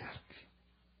христианской церкви.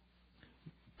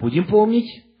 Будем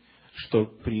помнить, что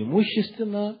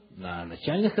преимущественно на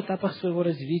начальных этапах своего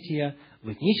развития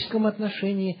в этническом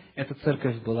отношении эта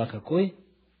церковь была какой?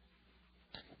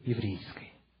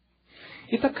 Еврейской.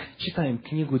 Итак, читаем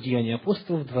книгу «Деяния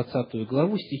апостолов», 20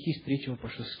 главу, стихи с 3 по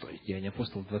 6. «Деяния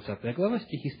апостолов», 20 глава,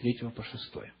 стихи с 3 по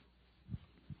 6.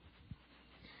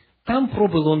 «Там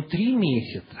пробыл он 3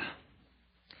 месяца.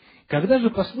 Когда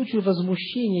же по случаю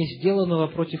возмущения, сделанного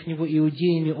против него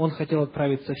иудеями, он хотел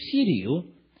отправиться в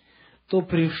Сирию, то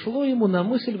пришло ему на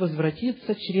мысль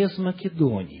возвратиться через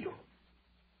Македонию.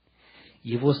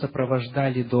 Его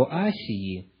сопровождали до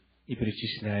Асии, и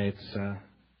перечисляется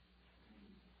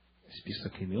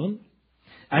список имен.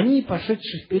 Они,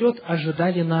 пошедшие вперед,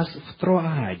 ожидали нас в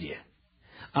Троаде,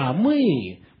 а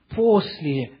мы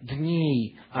после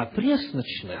дней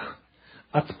опресночных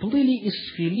отплыли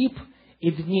из Филипп,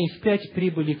 и дней в 5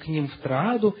 прибыли к ним в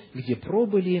Троаду, где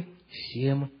пробыли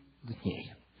 7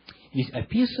 дней». Здесь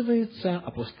описывается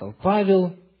апостол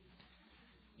Павел,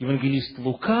 евангелист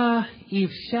Лука и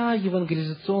вся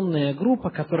евангелизационная группа,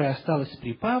 которая осталась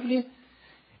при Павле.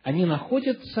 Они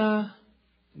находятся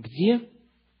где?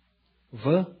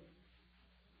 В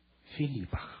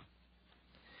Филиппах.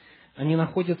 Они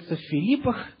находятся в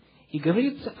Филиппах, и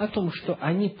говорится о том, что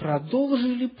они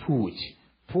продолжили путь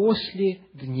после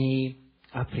дней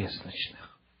опресночных.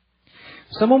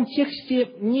 В самом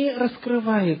тексте не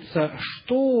раскрывается,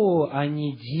 что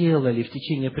они делали в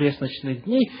течение пресночных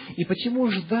дней и почему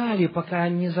ждали, пока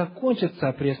не закончатся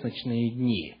опресночные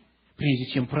дни,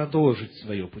 прежде чем продолжить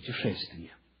свое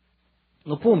путешествие.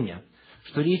 Но помня,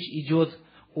 что речь идет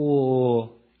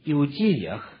о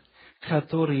иудеях,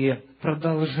 которые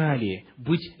продолжали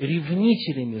быть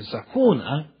ревнителями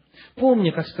закона,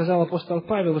 помня, как сказал апостол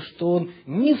Павел, что он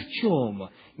ни в чем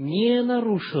не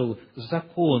нарушил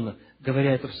закон,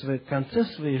 говоря это в конце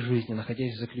своей жизни,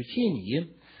 находясь в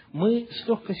заключении, мы с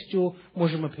легкостью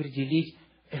можем определить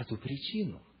эту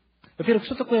причину. Во-первых,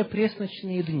 что такое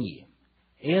пресночные дни?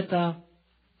 Это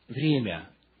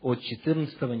время от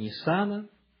 14-го Ниссана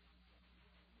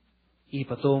и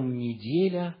потом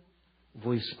неделя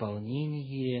во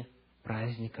исполнении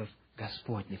праздников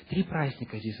Господних. 3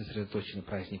 праздника здесь сосредоточены.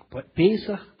 Праздник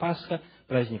Пейсах, Пасха,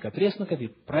 праздник опресноков и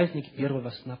праздник первого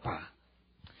снопа.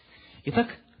 Итак,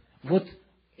 вот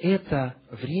это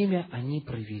время они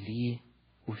провели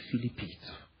у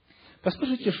филиппийцев.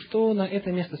 Послушайте, что на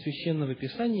это место Священного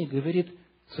Писания говорит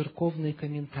церковный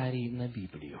комментарий на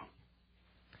Библию.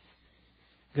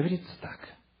 Говорится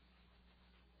так.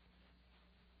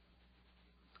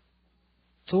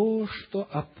 То, что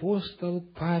апостол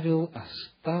Павел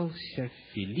остался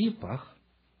в Филиппах,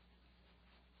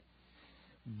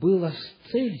 было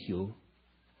с целью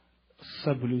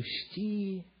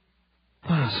соблюсти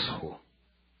Пасху.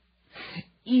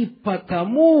 И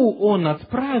потому он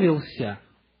отправился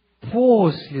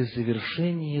после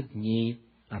завершения дней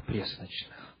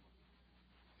опресночных.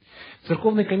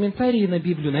 Церковный комментарий на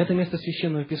Библию, на это место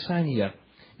Священного Писания,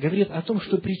 говорит о том,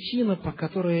 что причина, по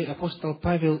которой апостол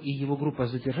Павел и его группа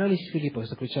задержались в Филиппах,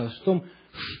 заключалась в том,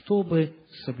 чтобы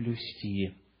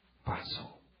соблюсти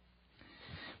Пасху.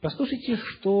 Послушайте,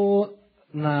 что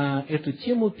на эту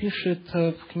тему пишет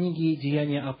в книге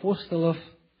 «Деяния апостолов»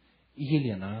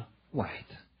 Елена Уайт.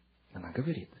 Она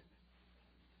говорит: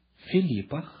 в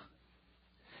Филиппах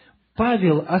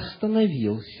Павел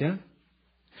остановился,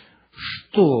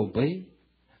 чтобы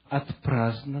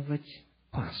отпраздновать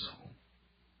Пасху.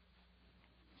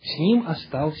 С ним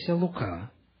остался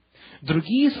Лука.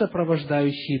 Другие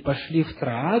сопровождающие пошли в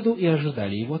Троаду и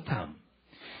ожидали его там.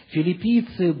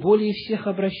 Филиппийцы, более всех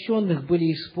обращенных,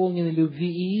 были исполнены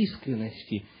любви и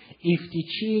искренности, и в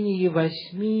течение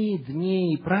 8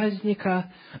 дней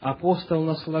праздника апостол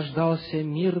наслаждался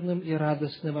мирным и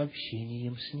радостным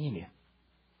общением с ними.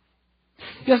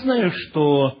 Я знаю,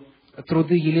 что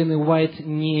труды Елены Уайт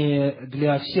не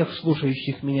для всех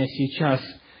слушающих меня сейчас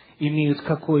имеют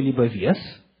какой-либо вес,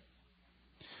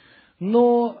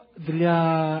 но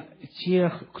для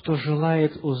тех, кто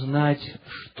желает узнать,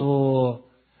 что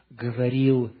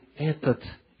говорил этот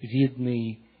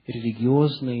видный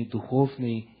религиозный,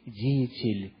 духовный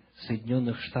деятель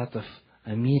Соединенных Штатов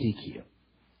Америки,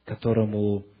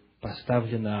 которому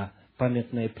поставлена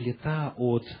памятная плита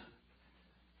от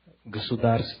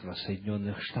государства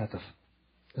Соединенных Штатов.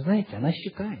 Знаете, она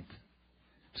считает,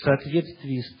 в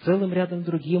соответствии с целым рядом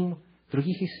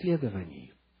других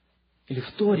исследований, или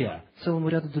вторя целому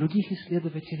ряду других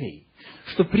исследователей,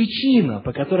 что причина,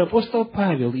 по которой апостол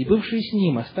Павел и бывшие с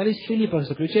ним остались в Филиппах,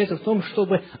 заключается в том,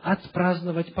 чтобы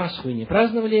отпраздновать Пасху. И не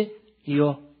праздновали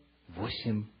ее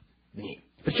 8 дней.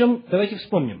 Причем, давайте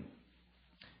вспомним,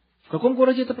 в каком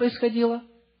городе это происходило?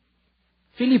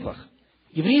 В Филиппах.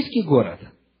 Еврейский город.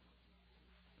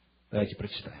 Давайте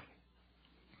прочитаем.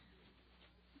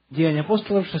 Деяния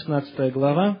апостолов, 16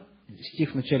 глава,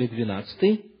 стих в начале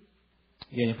 12.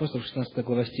 Деяния апостолов, 16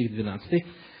 глава, стих 12.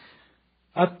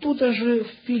 Оттуда же в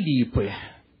Филиппы.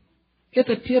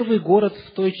 Это первый город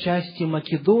в той части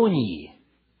Македонии,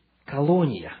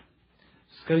 колония.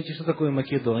 Скажите, что такое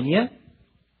Македония?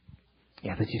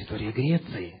 Это территория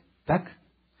Греции, так?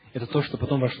 Это то, что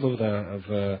потом вошло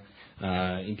в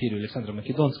империю Александра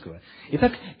Македонского.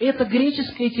 Итак, это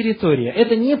греческая территория,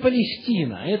 это не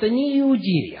Палестина, это не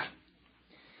Иудея.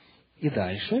 И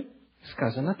дальше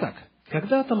сказано так.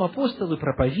 Когда там апостолы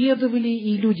проповедовали,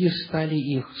 и люди стали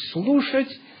их слушать,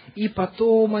 и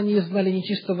потом они знали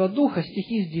нечистого духа,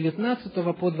 стихи с 19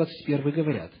 по 21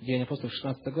 говорят. Деяния апостолов,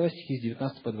 16 глава, стихи с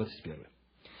 19 по 21.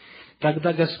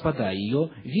 Когда господа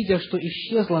ее, видя, что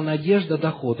исчезла надежда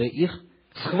дохода их,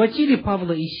 схватили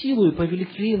Павла и Силу и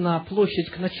повлекли на площадь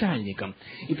к начальникам,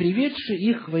 и, приведши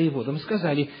их к воеводам,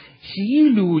 сказали: «Сии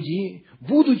люди,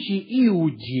 будучи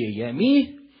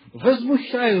иудеями,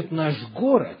 возмущают наш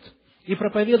город и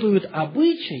проповедуют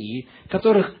обычаи,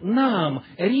 которых нам,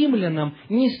 римлянам,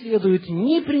 не следует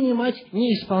ни принимать,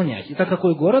 ни исполнять». Итак,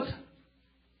 какой город?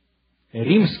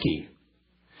 Римский.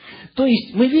 То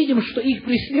есть, мы видим, что их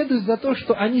преследуют за то,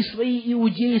 что они свои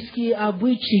иудейские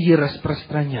обычаи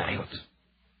распространяют.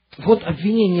 Вот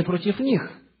обвинение против них.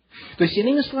 То есть,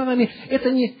 иными словами,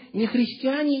 это не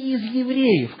христиане из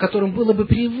евреев, которым было бы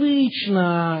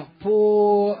привычно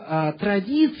по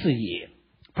традиции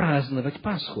праздновать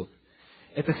Пасху.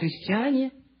 Это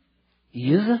христиане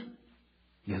из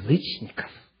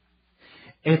язычников.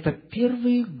 Это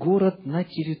первый город на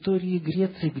территории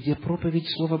Греции, где проповедь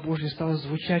Слова Божьего стала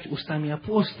звучать устами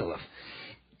апостолов.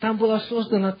 Там была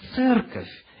создана церковь.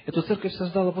 Эту церковь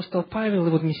создал апостол Павел, и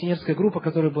вот миссионерская группа,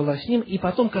 которая была с ним. И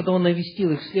потом, когда он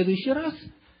навестил их в следующий раз,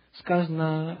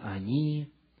 сказано, они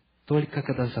только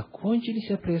когда закончились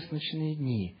опресночные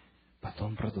дни,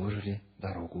 потом продолжили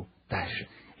дорогу дальше.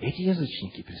 Эти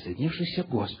язычники, присоединившиеся к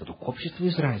Господу, к обществу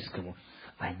израильскому,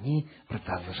 они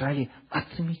продолжали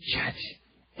отмечать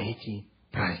эти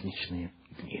праздничные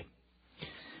дни.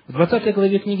 В 20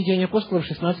 главе книги Деяния апостолов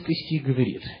 16 стих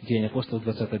говорит, Деяния апостолов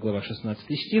 20 глава 16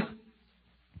 стих: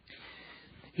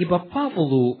 «Ибо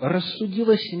Павлу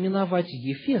рассудилось миновать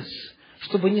Ефес,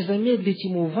 чтобы не замедлить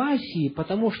ему в Асии,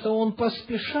 потому что он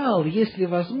поспешал, если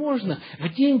возможно, в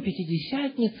день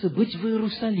Пятидесятницы быть в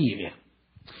Иерусалиме».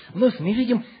 Вновь мы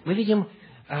видим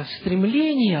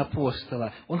стремление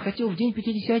апостола. Он хотел в день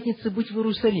Пятидесятницы быть в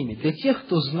Иерусалиме. Для тех,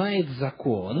 кто знает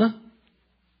закон,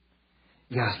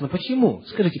 ясно почему.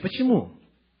 Скажите, почему?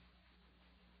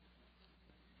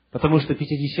 Потому что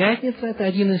Пятидесятница – это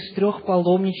один из 3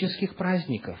 паломнических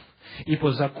праздников. И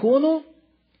по закону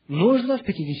нужно в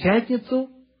Пятидесятницу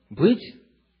быть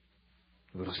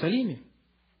в Иерусалиме.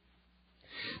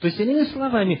 То есть, иными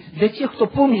словами, для тех, кто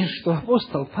помнит, что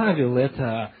апостол Павел –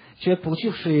 это человек,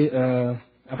 получивший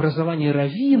образование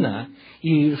раввина,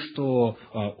 и что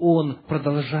он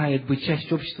продолжает быть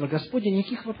частью общества Господня,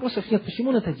 никаких вопросов нет, почему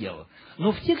он это делал.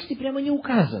 Но в тексте прямо не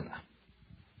указано.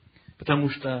 Потому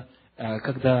что,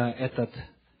 когда этот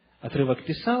отрывок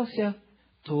писался,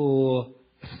 то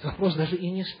этот вопрос даже и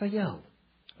не стоял.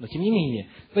 Но, тем не менее,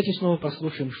 давайте снова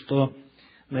послушаем, что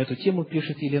на эту тему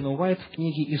пишет Елена Уайт в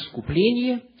книге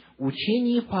 «Искупление.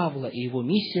 Учение Павла и его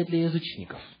миссия для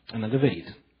язычников». Она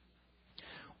говорит: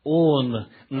 он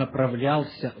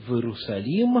направлялся в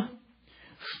Иерусалим,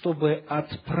 чтобы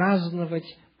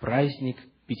отпраздновать праздник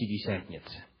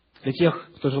Пятидесятницы. Для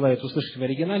тех, кто желает услышать в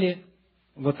оригинале,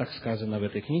 вот так сказано в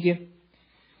этой книге: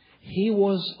 He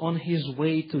was on his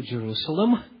way to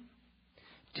Jerusalem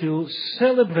to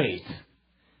celebrate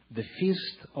the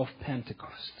feast of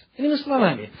Pentecost. Иными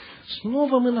словами,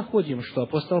 снова мы находим, что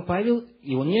апостол Павел,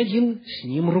 и он не один, с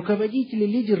ним руководители,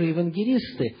 лидеры,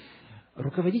 евангелисты,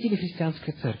 руководители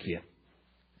христианской церкви,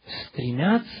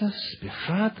 стремятся,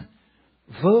 спешат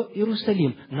в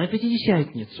Иерусалим на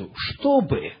Пятидесятницу,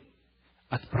 чтобы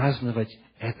отпраздновать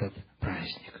этот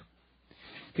праздник.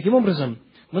 Таким образом,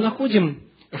 мы находим,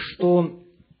 что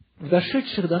в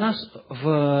дошедших до нас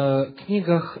в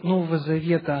книгах Нового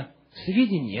Завета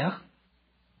сведениях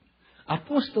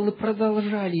апостолы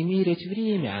продолжали мерять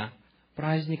время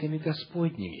праздниками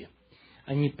Господними.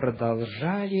 Они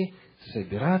продолжали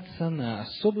собираться на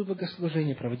особые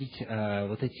богослужения, проводить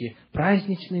вот эти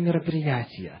праздничные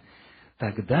мероприятия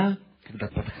тогда, когда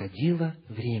подходило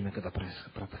время,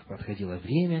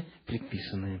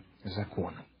 предписанное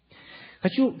законом.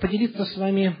 Хочу поделиться с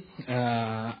вами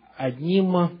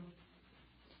одним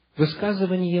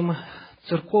высказыванием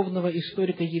церковного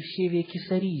историка Евсевия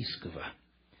Кесарийского.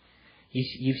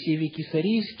 Евсевий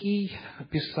Кесарийский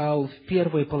писал в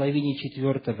первой половине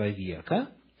IV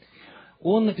века.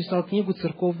 Он написал книгу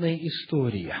 «Церковная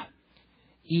история».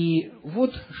 И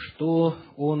вот что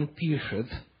он пишет.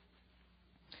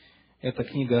 Эта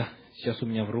книга сейчас у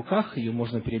меня в руках, ее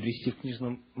можно приобрести в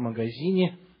книжном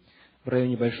магазине в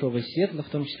районе Большого Сиэтла, в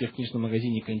том числе в книжном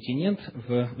магазине «Континент»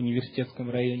 в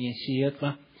университетском районе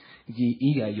Сиэтла, где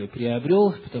и я ее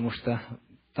приобрел, потому что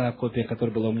та копия,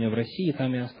 которая была у меня в России,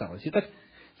 там и осталась. Итак,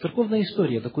 церковная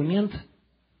история, документ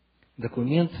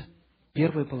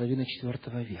первой половины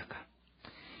IV века.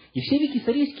 Евсевий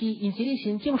Кесарийский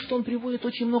интересен тем, что он приводит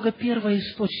очень много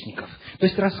первоисточников. То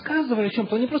есть, рассказывая о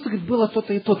чем-то, он не просто говорит, было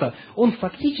то-то и то-то, он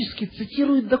фактически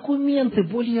цитирует документы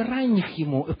более ранних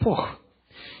ему эпох.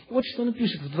 И вот что он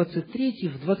пишет в 23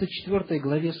 в 24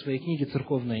 главе своей книги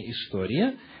 «Церковная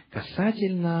история»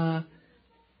 касательно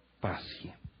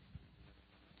Пасхи.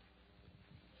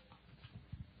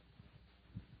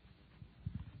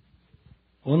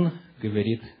 Он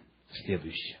говорит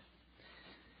следующее.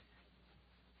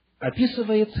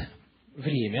 Описывает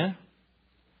время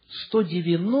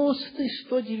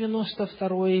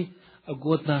 190-192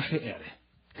 год нашей эры,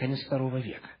 конец II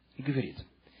века. И говорит: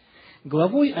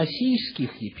 главой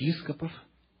ассийских епископов,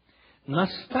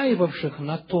 настаивавших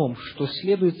на том, что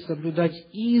следует соблюдать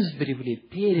издревле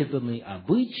переданный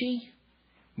обычай,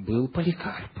 был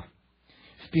Поликарп.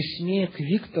 В письме к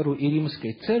Виктору и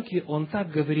Римской церкви он так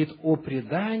говорит о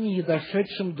предании,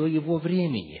 дошедшем до его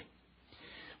времени.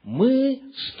 Мы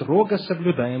строго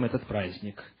соблюдаем этот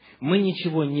праздник. Мы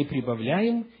ничего не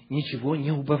прибавляем, ничего не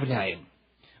убавляем.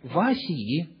 В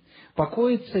Асии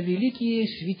покоятся великие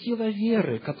светила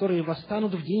веры, которые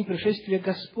восстанут в день пришествия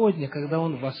Господня, когда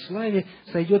Он во славе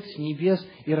сойдет с небес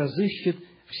и разыщет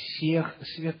всех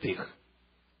святых.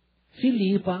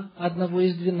 Филиппа, одного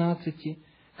из 12,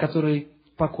 который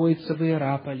покоится в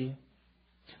Иераполе,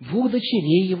 2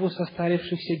 дочерей его,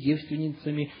 состарившихся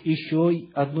девственницами, еще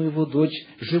одну его дочь,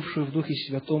 жившую в Духе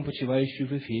Святом, почивающую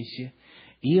в Эфесе,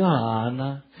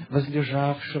 Иоанна,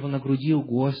 возлежавшего на груди у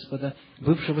Господа,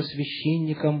 бывшего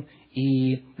священником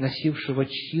и носившего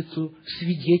чтицу,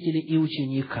 свидетеля и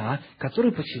ученика,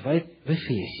 который почивает в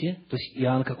Эфесе. То есть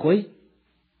Иоанн какой?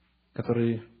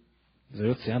 Который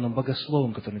зовется Иоанном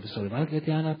Богословом, который написал Евангелие от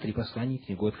Иоанна, 3 послания,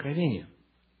 книгу Откровения.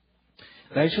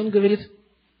 Дальше он говорит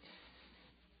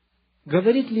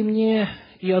ли мне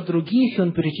и о других, и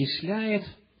он перечисляет,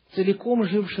 целиком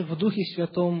живших в Духе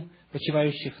Святом,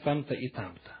 почивающих там-то и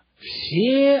там-то.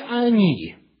 Все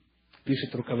они,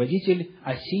 пишет руководитель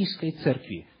Ассийской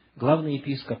церкви, главный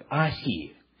епископ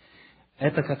Асии.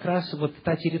 Это как раз вот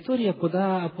та территория,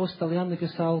 куда апостол Иоанн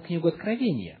написал книгу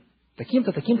Откровения.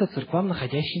 таким-то, таким-то церквам,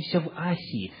 находящимся в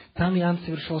Асии. Там Иоанн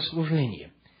совершал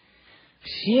служение.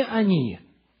 Все они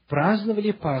праздновали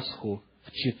Пасху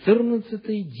в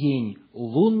 14-й день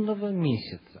лунного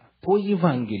месяца по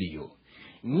Евангелию,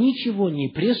 ничего не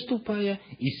преступая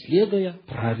и следуя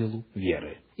правилу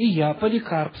веры. И я,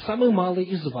 Поликарп, самый малый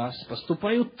из вас,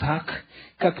 поступаю так,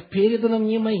 как передано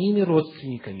мне моими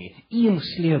родственниками, им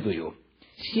следую.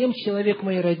 7 человек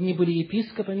моей родни были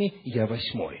епископами, я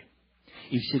 8-й.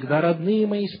 И всегда родные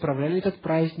мои справляли этот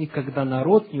праздник, когда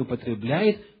народ не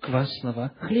употребляет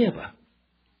квасного хлеба.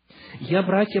 Я,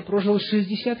 братья, прожил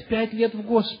 65 лет в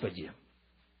Господе,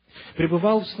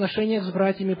 пребывал в сношениях с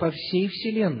братьями по всей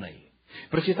вселенной,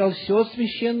 прочитал все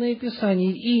Священные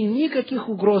Писания, и никаких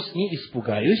угроз не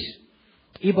испугаюсь,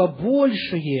 ибо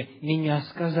большие меня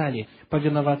сказали,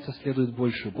 повиноваться следует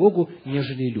больше Богу,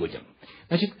 нежели людям.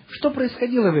 Значит, что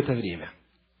происходило в это время?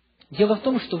 Дело в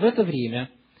том, что в это время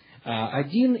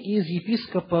один из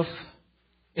епископов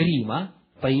Рима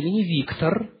по имени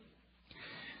Виктор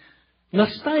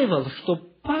настаивал, что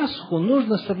Пасху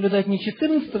нужно соблюдать не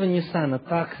 14-го Ниссана,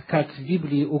 так, как в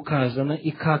Библии указано, и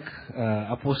как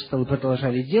апостолы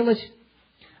продолжали делать,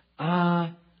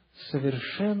 а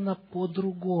совершенно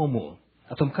по-другому.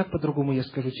 О том, как по-другому, я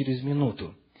скажу через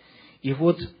минуту. И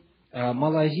вот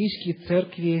малоазийские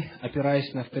церкви,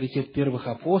 опираясь на авторитет первых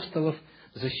апостолов,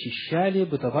 защищали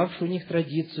бытовавшую у них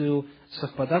традицию,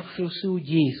 совпадавшую с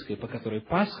иудейской, по которой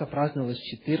Пасха праздновалась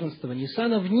 14-го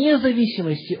Ниссана, вне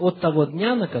зависимости от того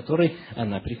дня, на который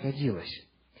она приходилась.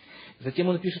 Затем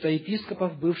он пишет о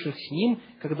епископах, бывших с ним,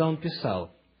 когда он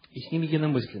писал, и с ним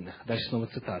единомысленных. Дальше снова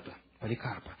цитата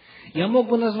Поликарпа. «Я мог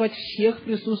бы назвать всех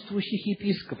присутствующих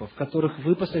епископов, которых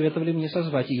вы посоветовали мне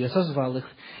созвать, и я созвал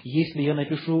их. Если я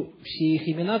напишу все их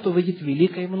имена, то выйдет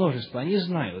великое множество. Они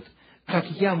знают, как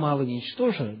я мало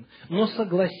ничтожен, но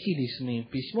согласились с моим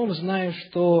письмом, зная,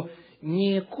 что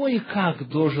не кое-как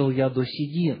дожил я до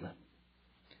седин,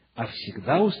 а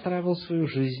всегда устраивал свою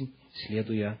жизнь,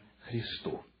 следуя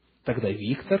Христу». Тогда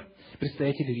Виктор,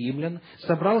 представитель римлян,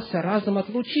 собрался разом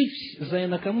отлучить за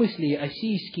инакомыслие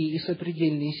осийские и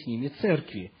сопредельные с ними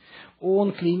церкви.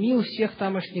 Он клеймил всех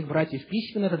тамошних братьев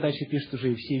письменно, это дальше пишет уже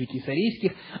Евсевий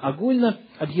Кесарийских, огульно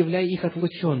объявляя их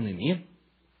отлученными.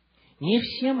 Не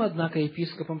всем, однако,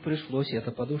 епископам пришлось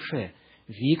это по душе.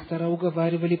 Виктора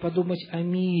уговаривали подумать о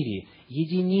мире,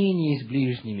 единении с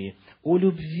ближними, о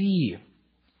любви.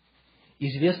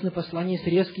 Известны послания с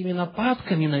резкими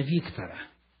нападками на Виктора.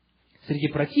 Среди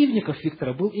противников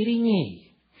Виктора был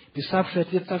Ириней, писавший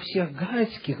от лица всех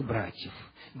галатских братьев,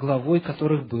 главой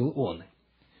которых был он.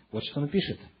 Вот что он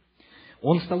пишет.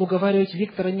 Он стал уговаривать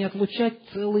Виктора не отлучать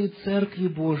целые церкви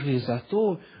Божии за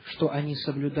то, что они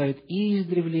соблюдают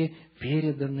издревле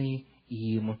переданные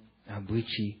им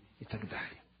обычаи и так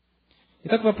далее.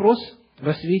 Итак, вопрос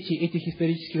во свете этих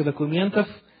исторических документов: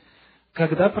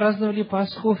 когда праздновали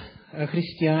Пасху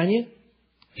христиане,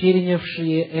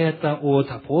 перенявшие это от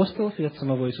апостолов и от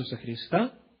самого Иисуса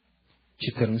Христа?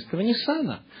 14-го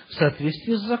Ниссана, в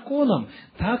соответствии с законом,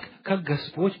 так, как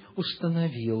Господь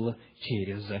установил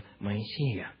через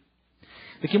Моисея.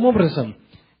 Таким образом,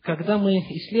 когда мы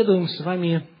исследуем с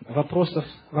вами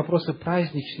вопросы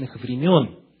праздничных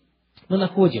времен, мы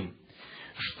находим,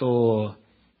 что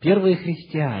первые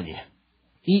христиане,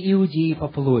 и иудеи по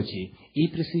плоти, и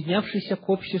присоединявшиеся к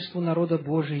обществу народа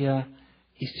Божия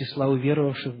из числа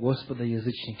уверовавших в Господа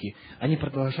язычники, они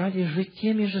продолжали жить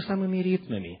теми же самыми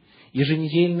ритмами.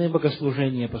 Еженедельные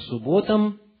богослужения по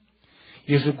субботам,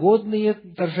 ежегодные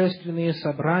торжественные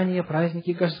собрания,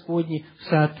 праздники Господни в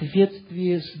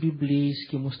соответствии с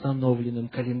библейским установленным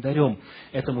календарем.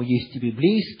 Этому есть и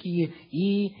библейские,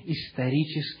 и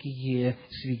исторические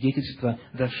свидетельства,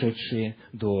 дошедшие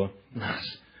до нас.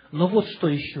 Но вот что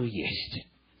еще есть.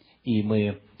 И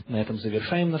мы на этом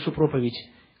завершаем нашу проповедь.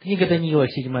 Книга Даниила,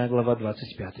 7 глава,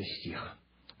 25 стих.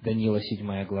 Даниила,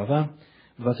 7 глава,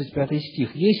 25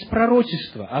 стих. Есть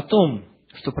пророчество о том,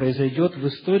 что произойдет в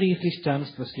истории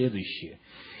христианства следующее.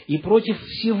 «И против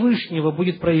Всевышнего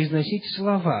будет произносить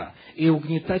слова, и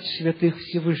угнетать святых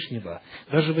Всевышнего.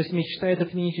 Даже возмечтает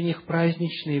отменить у них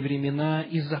праздничные времена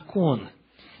и закон.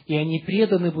 И они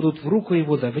преданы будут в руку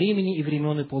его до времени и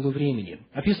времен и полувремени».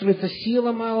 Описывается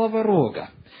сила малого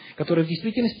рога, которая в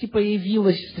действительности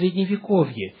появилась в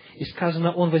Средневековье. И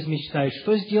сказано, он возмечтает,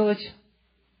 что сделать?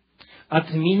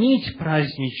 Отменить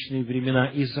праздничные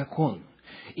времена и закон.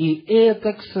 И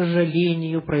это, к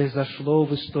сожалению, произошло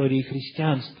в истории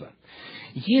христианства.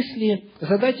 Если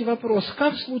задать вопрос,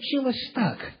 как случилось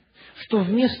так, что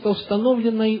вместо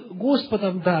установленной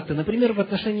Господом даты, например, в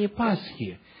отношении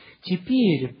Пасхи,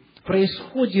 теперь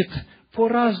происходит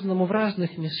по-разному в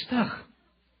разных местах,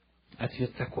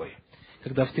 ответ такой.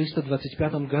 когда в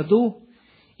 325 году,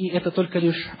 и это только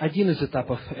лишь один из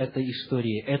этапов этой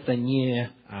истории, это не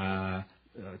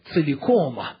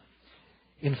целиком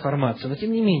информация, но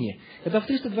тем не менее, когда в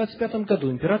 325 году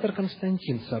император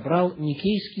Константин собрал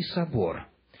Никейский собор,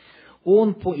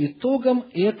 он по итогам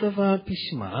этого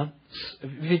письма,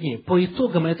 по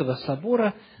итогам этого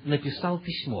собора написал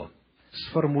письмо,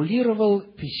 сформулировал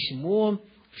письмо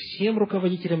всем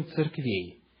руководителям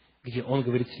церквей, где он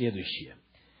говорит следующее.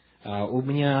 У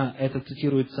меня это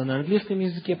цитируется на английском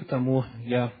языке, потому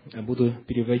я буду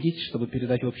переводить, чтобы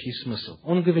передать общий смысл.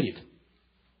 Он говорит: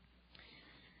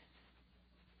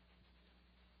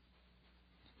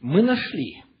 мы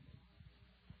нашли,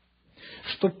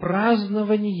 что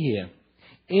празднование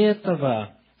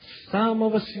этого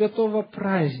самого святого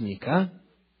праздника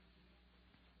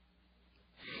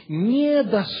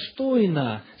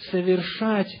недостойно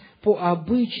совершать по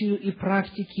обычаю и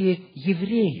практике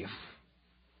евреев,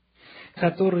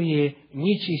 которые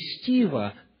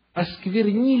нечестиво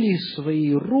осквернили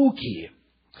свои руки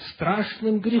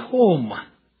страшным грехом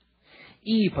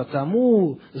и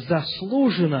потому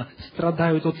заслуженно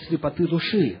страдают от слепоты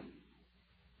души.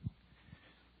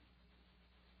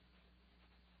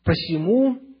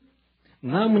 Посему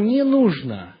нам не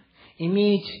нужно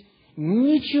иметь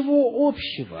ничего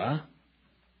общего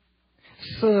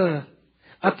с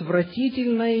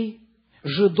отвратительной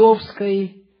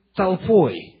жидовской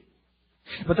толпой,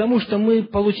 потому что мы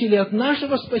получили от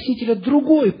нашего Спасителя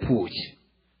другой путь.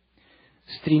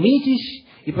 Стремитесь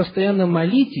и постоянно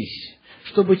молитесь,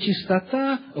 чтобы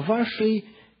чистота вашей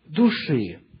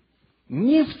души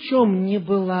ни в чем не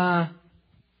была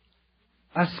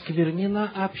осквернена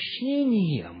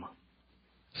общением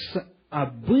с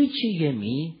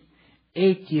обычаями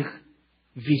этих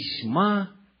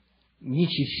весьма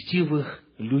нечестивых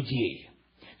людей.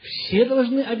 Все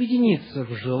должны объединиться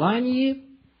в желании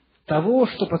того,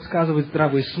 что подсказывает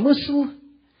здравый смысл,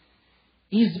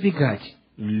 и избегать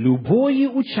любое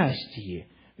участие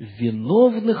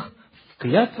виновных в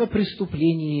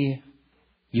клятвопреступлении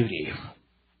евреев.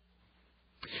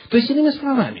 То есть, иными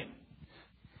словами,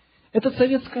 этот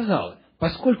совет сказал: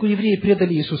 поскольку евреи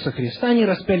предали Иисуса Христа, они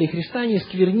распяли Христа, они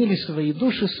сквернили свои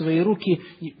души, свои руки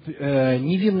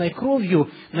невинной кровью,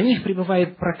 на них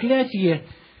пребывает проклятие.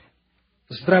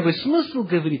 Здравый смысл,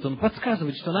 говорит он,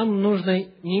 подсказывает, что нам нужно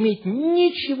не иметь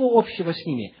ничего общего с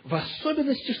ними, в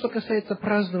особенности, что касается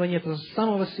празднования этого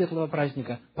самого светлого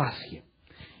праздника Пасхи.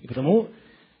 И потому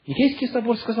Никейский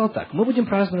собор сказал так: мы будем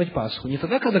праздновать Пасху не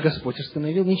тогда, когда Господь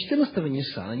установил, не 14-го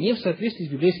Ниссана, не в соответствии с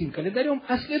библейским календарем,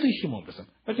 а следующим образом.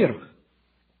 Во-первых,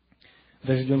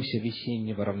 дождемся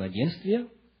весеннего равноденствия,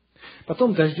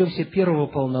 потом дождемся первого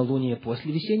полнолуния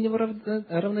после весеннего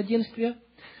равноденствия,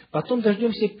 потом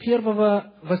дождемся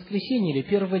первого воскресенья или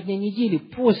первого дня недели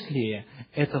после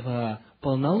этого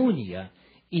полнолуния,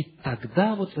 и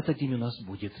тогда вот в этот день у нас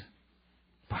будет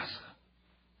Пасха.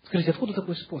 Скажите, откуда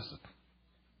такой способ?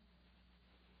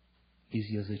 Из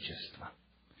язычества.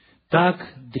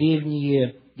 Так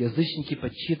древние язычники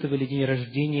подсчитывали день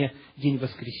рождения, день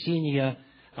воскресения,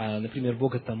 например,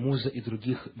 бога Тамуза и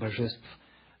других божеств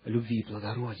любви и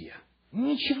плодородия.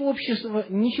 Ничего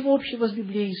общего с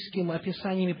библейским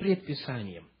описанием и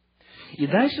предписанием. И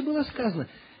дальше было сказано: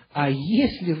 а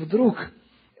если вдруг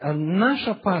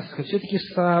наша Пасха все-таки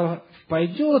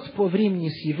совпадет по времени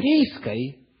с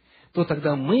еврейской, то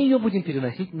тогда мы ее будем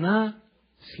переносить на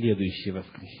следующее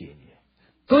воскресенье.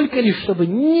 Только лишь, чтобы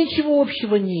ничего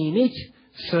общего не иметь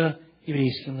с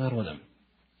еврейским народом.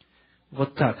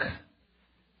 Вот так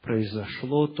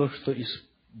произошло то, что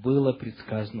было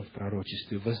предсказано в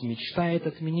пророчестве. Возмечтает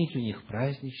отменить у них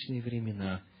праздничные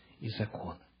времена и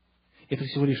закон. Это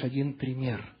всего лишь один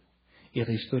пример. И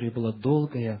эта история была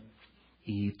долгая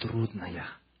и трудная.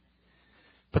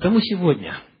 Потому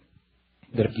сегодня,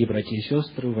 дорогие братья и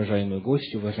сестры, уважаемые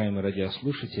гости, уважаемые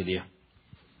радиослушатели,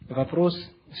 вопрос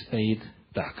стоит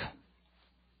так.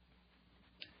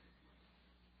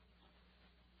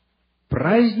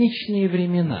 Праздничные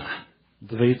времена,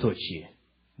 двоеточие,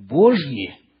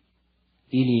 Божьи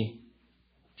или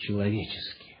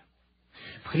человеческие?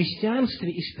 В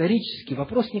христианстве исторически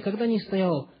вопрос никогда не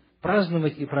стоял,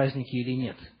 праздновать ли праздники или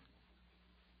нет.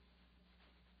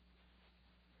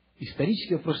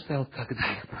 Исторический вопрос стоял,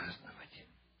 когда их праздновать?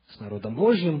 С народом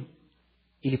Божьим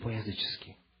или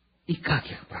по-язычески? И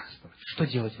как их праздновать? Что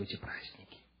делать в эти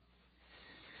праздники?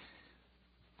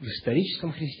 В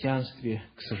историческом христианстве,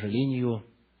 к сожалению,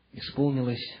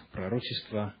 исполнилось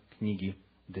пророчество книги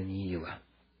Даниила.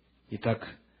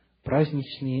 Итак,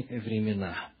 праздничные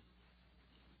времена.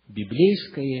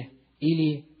 Библейское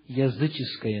или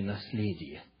языческое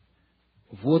наследие.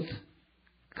 Вот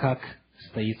как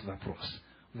стоит вопрос.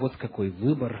 Вот какой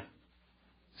выбор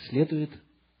следует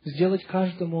сделать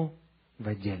каждому в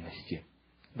отдельности.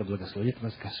 Да благословит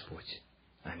вас Господь.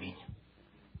 Аминь.